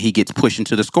loose ball, and he gets pushed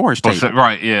into the scorer's table.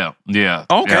 Right? Yeah. Yeah.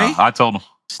 Okay. Yeah. I told him.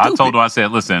 I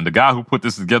said, listen, the guy who put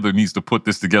this together needs to put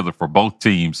this together for both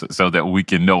teams so that we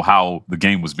can know how the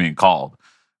game was being called.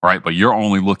 right? But you're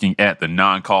only looking at the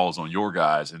non-calls on your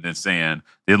guys and then saying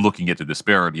they're looking at the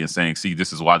disparity and saying, see,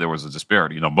 this is why there was a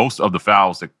disparity. You know, most of the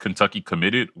fouls that Kentucky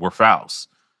committed were fouls.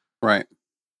 Right.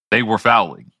 They were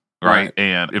fouling, right? Right.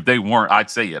 And if they weren't, I'd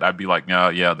say it. I'd be like, no,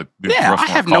 yeah, the Yeah, refs I weren't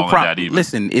have no calling that problem. even.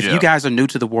 Listen, if you guys are new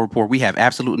to the War Report, we have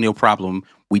absolutely no problem.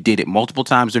 We did it multiple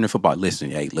times during the football. Listen,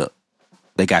 hey, look,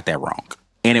 they got that wrong.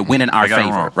 And it went in our They got it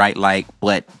favor, wrong. right? Like,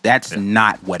 but that's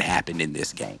not what happened in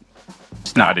this game.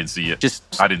 It's No, not. I didn't see it.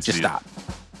 Just I didn't see stop.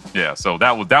 it. Yeah, so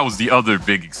that was the other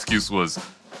big excuse was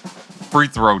free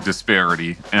throw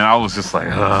disparity. And I was just like,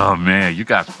 oh, man, you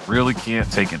guys really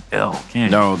can't take an L, can you?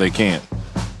 No, they can't.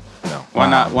 No. Why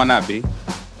not? Why not, B?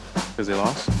 Because they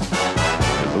lost?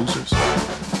 They're losers.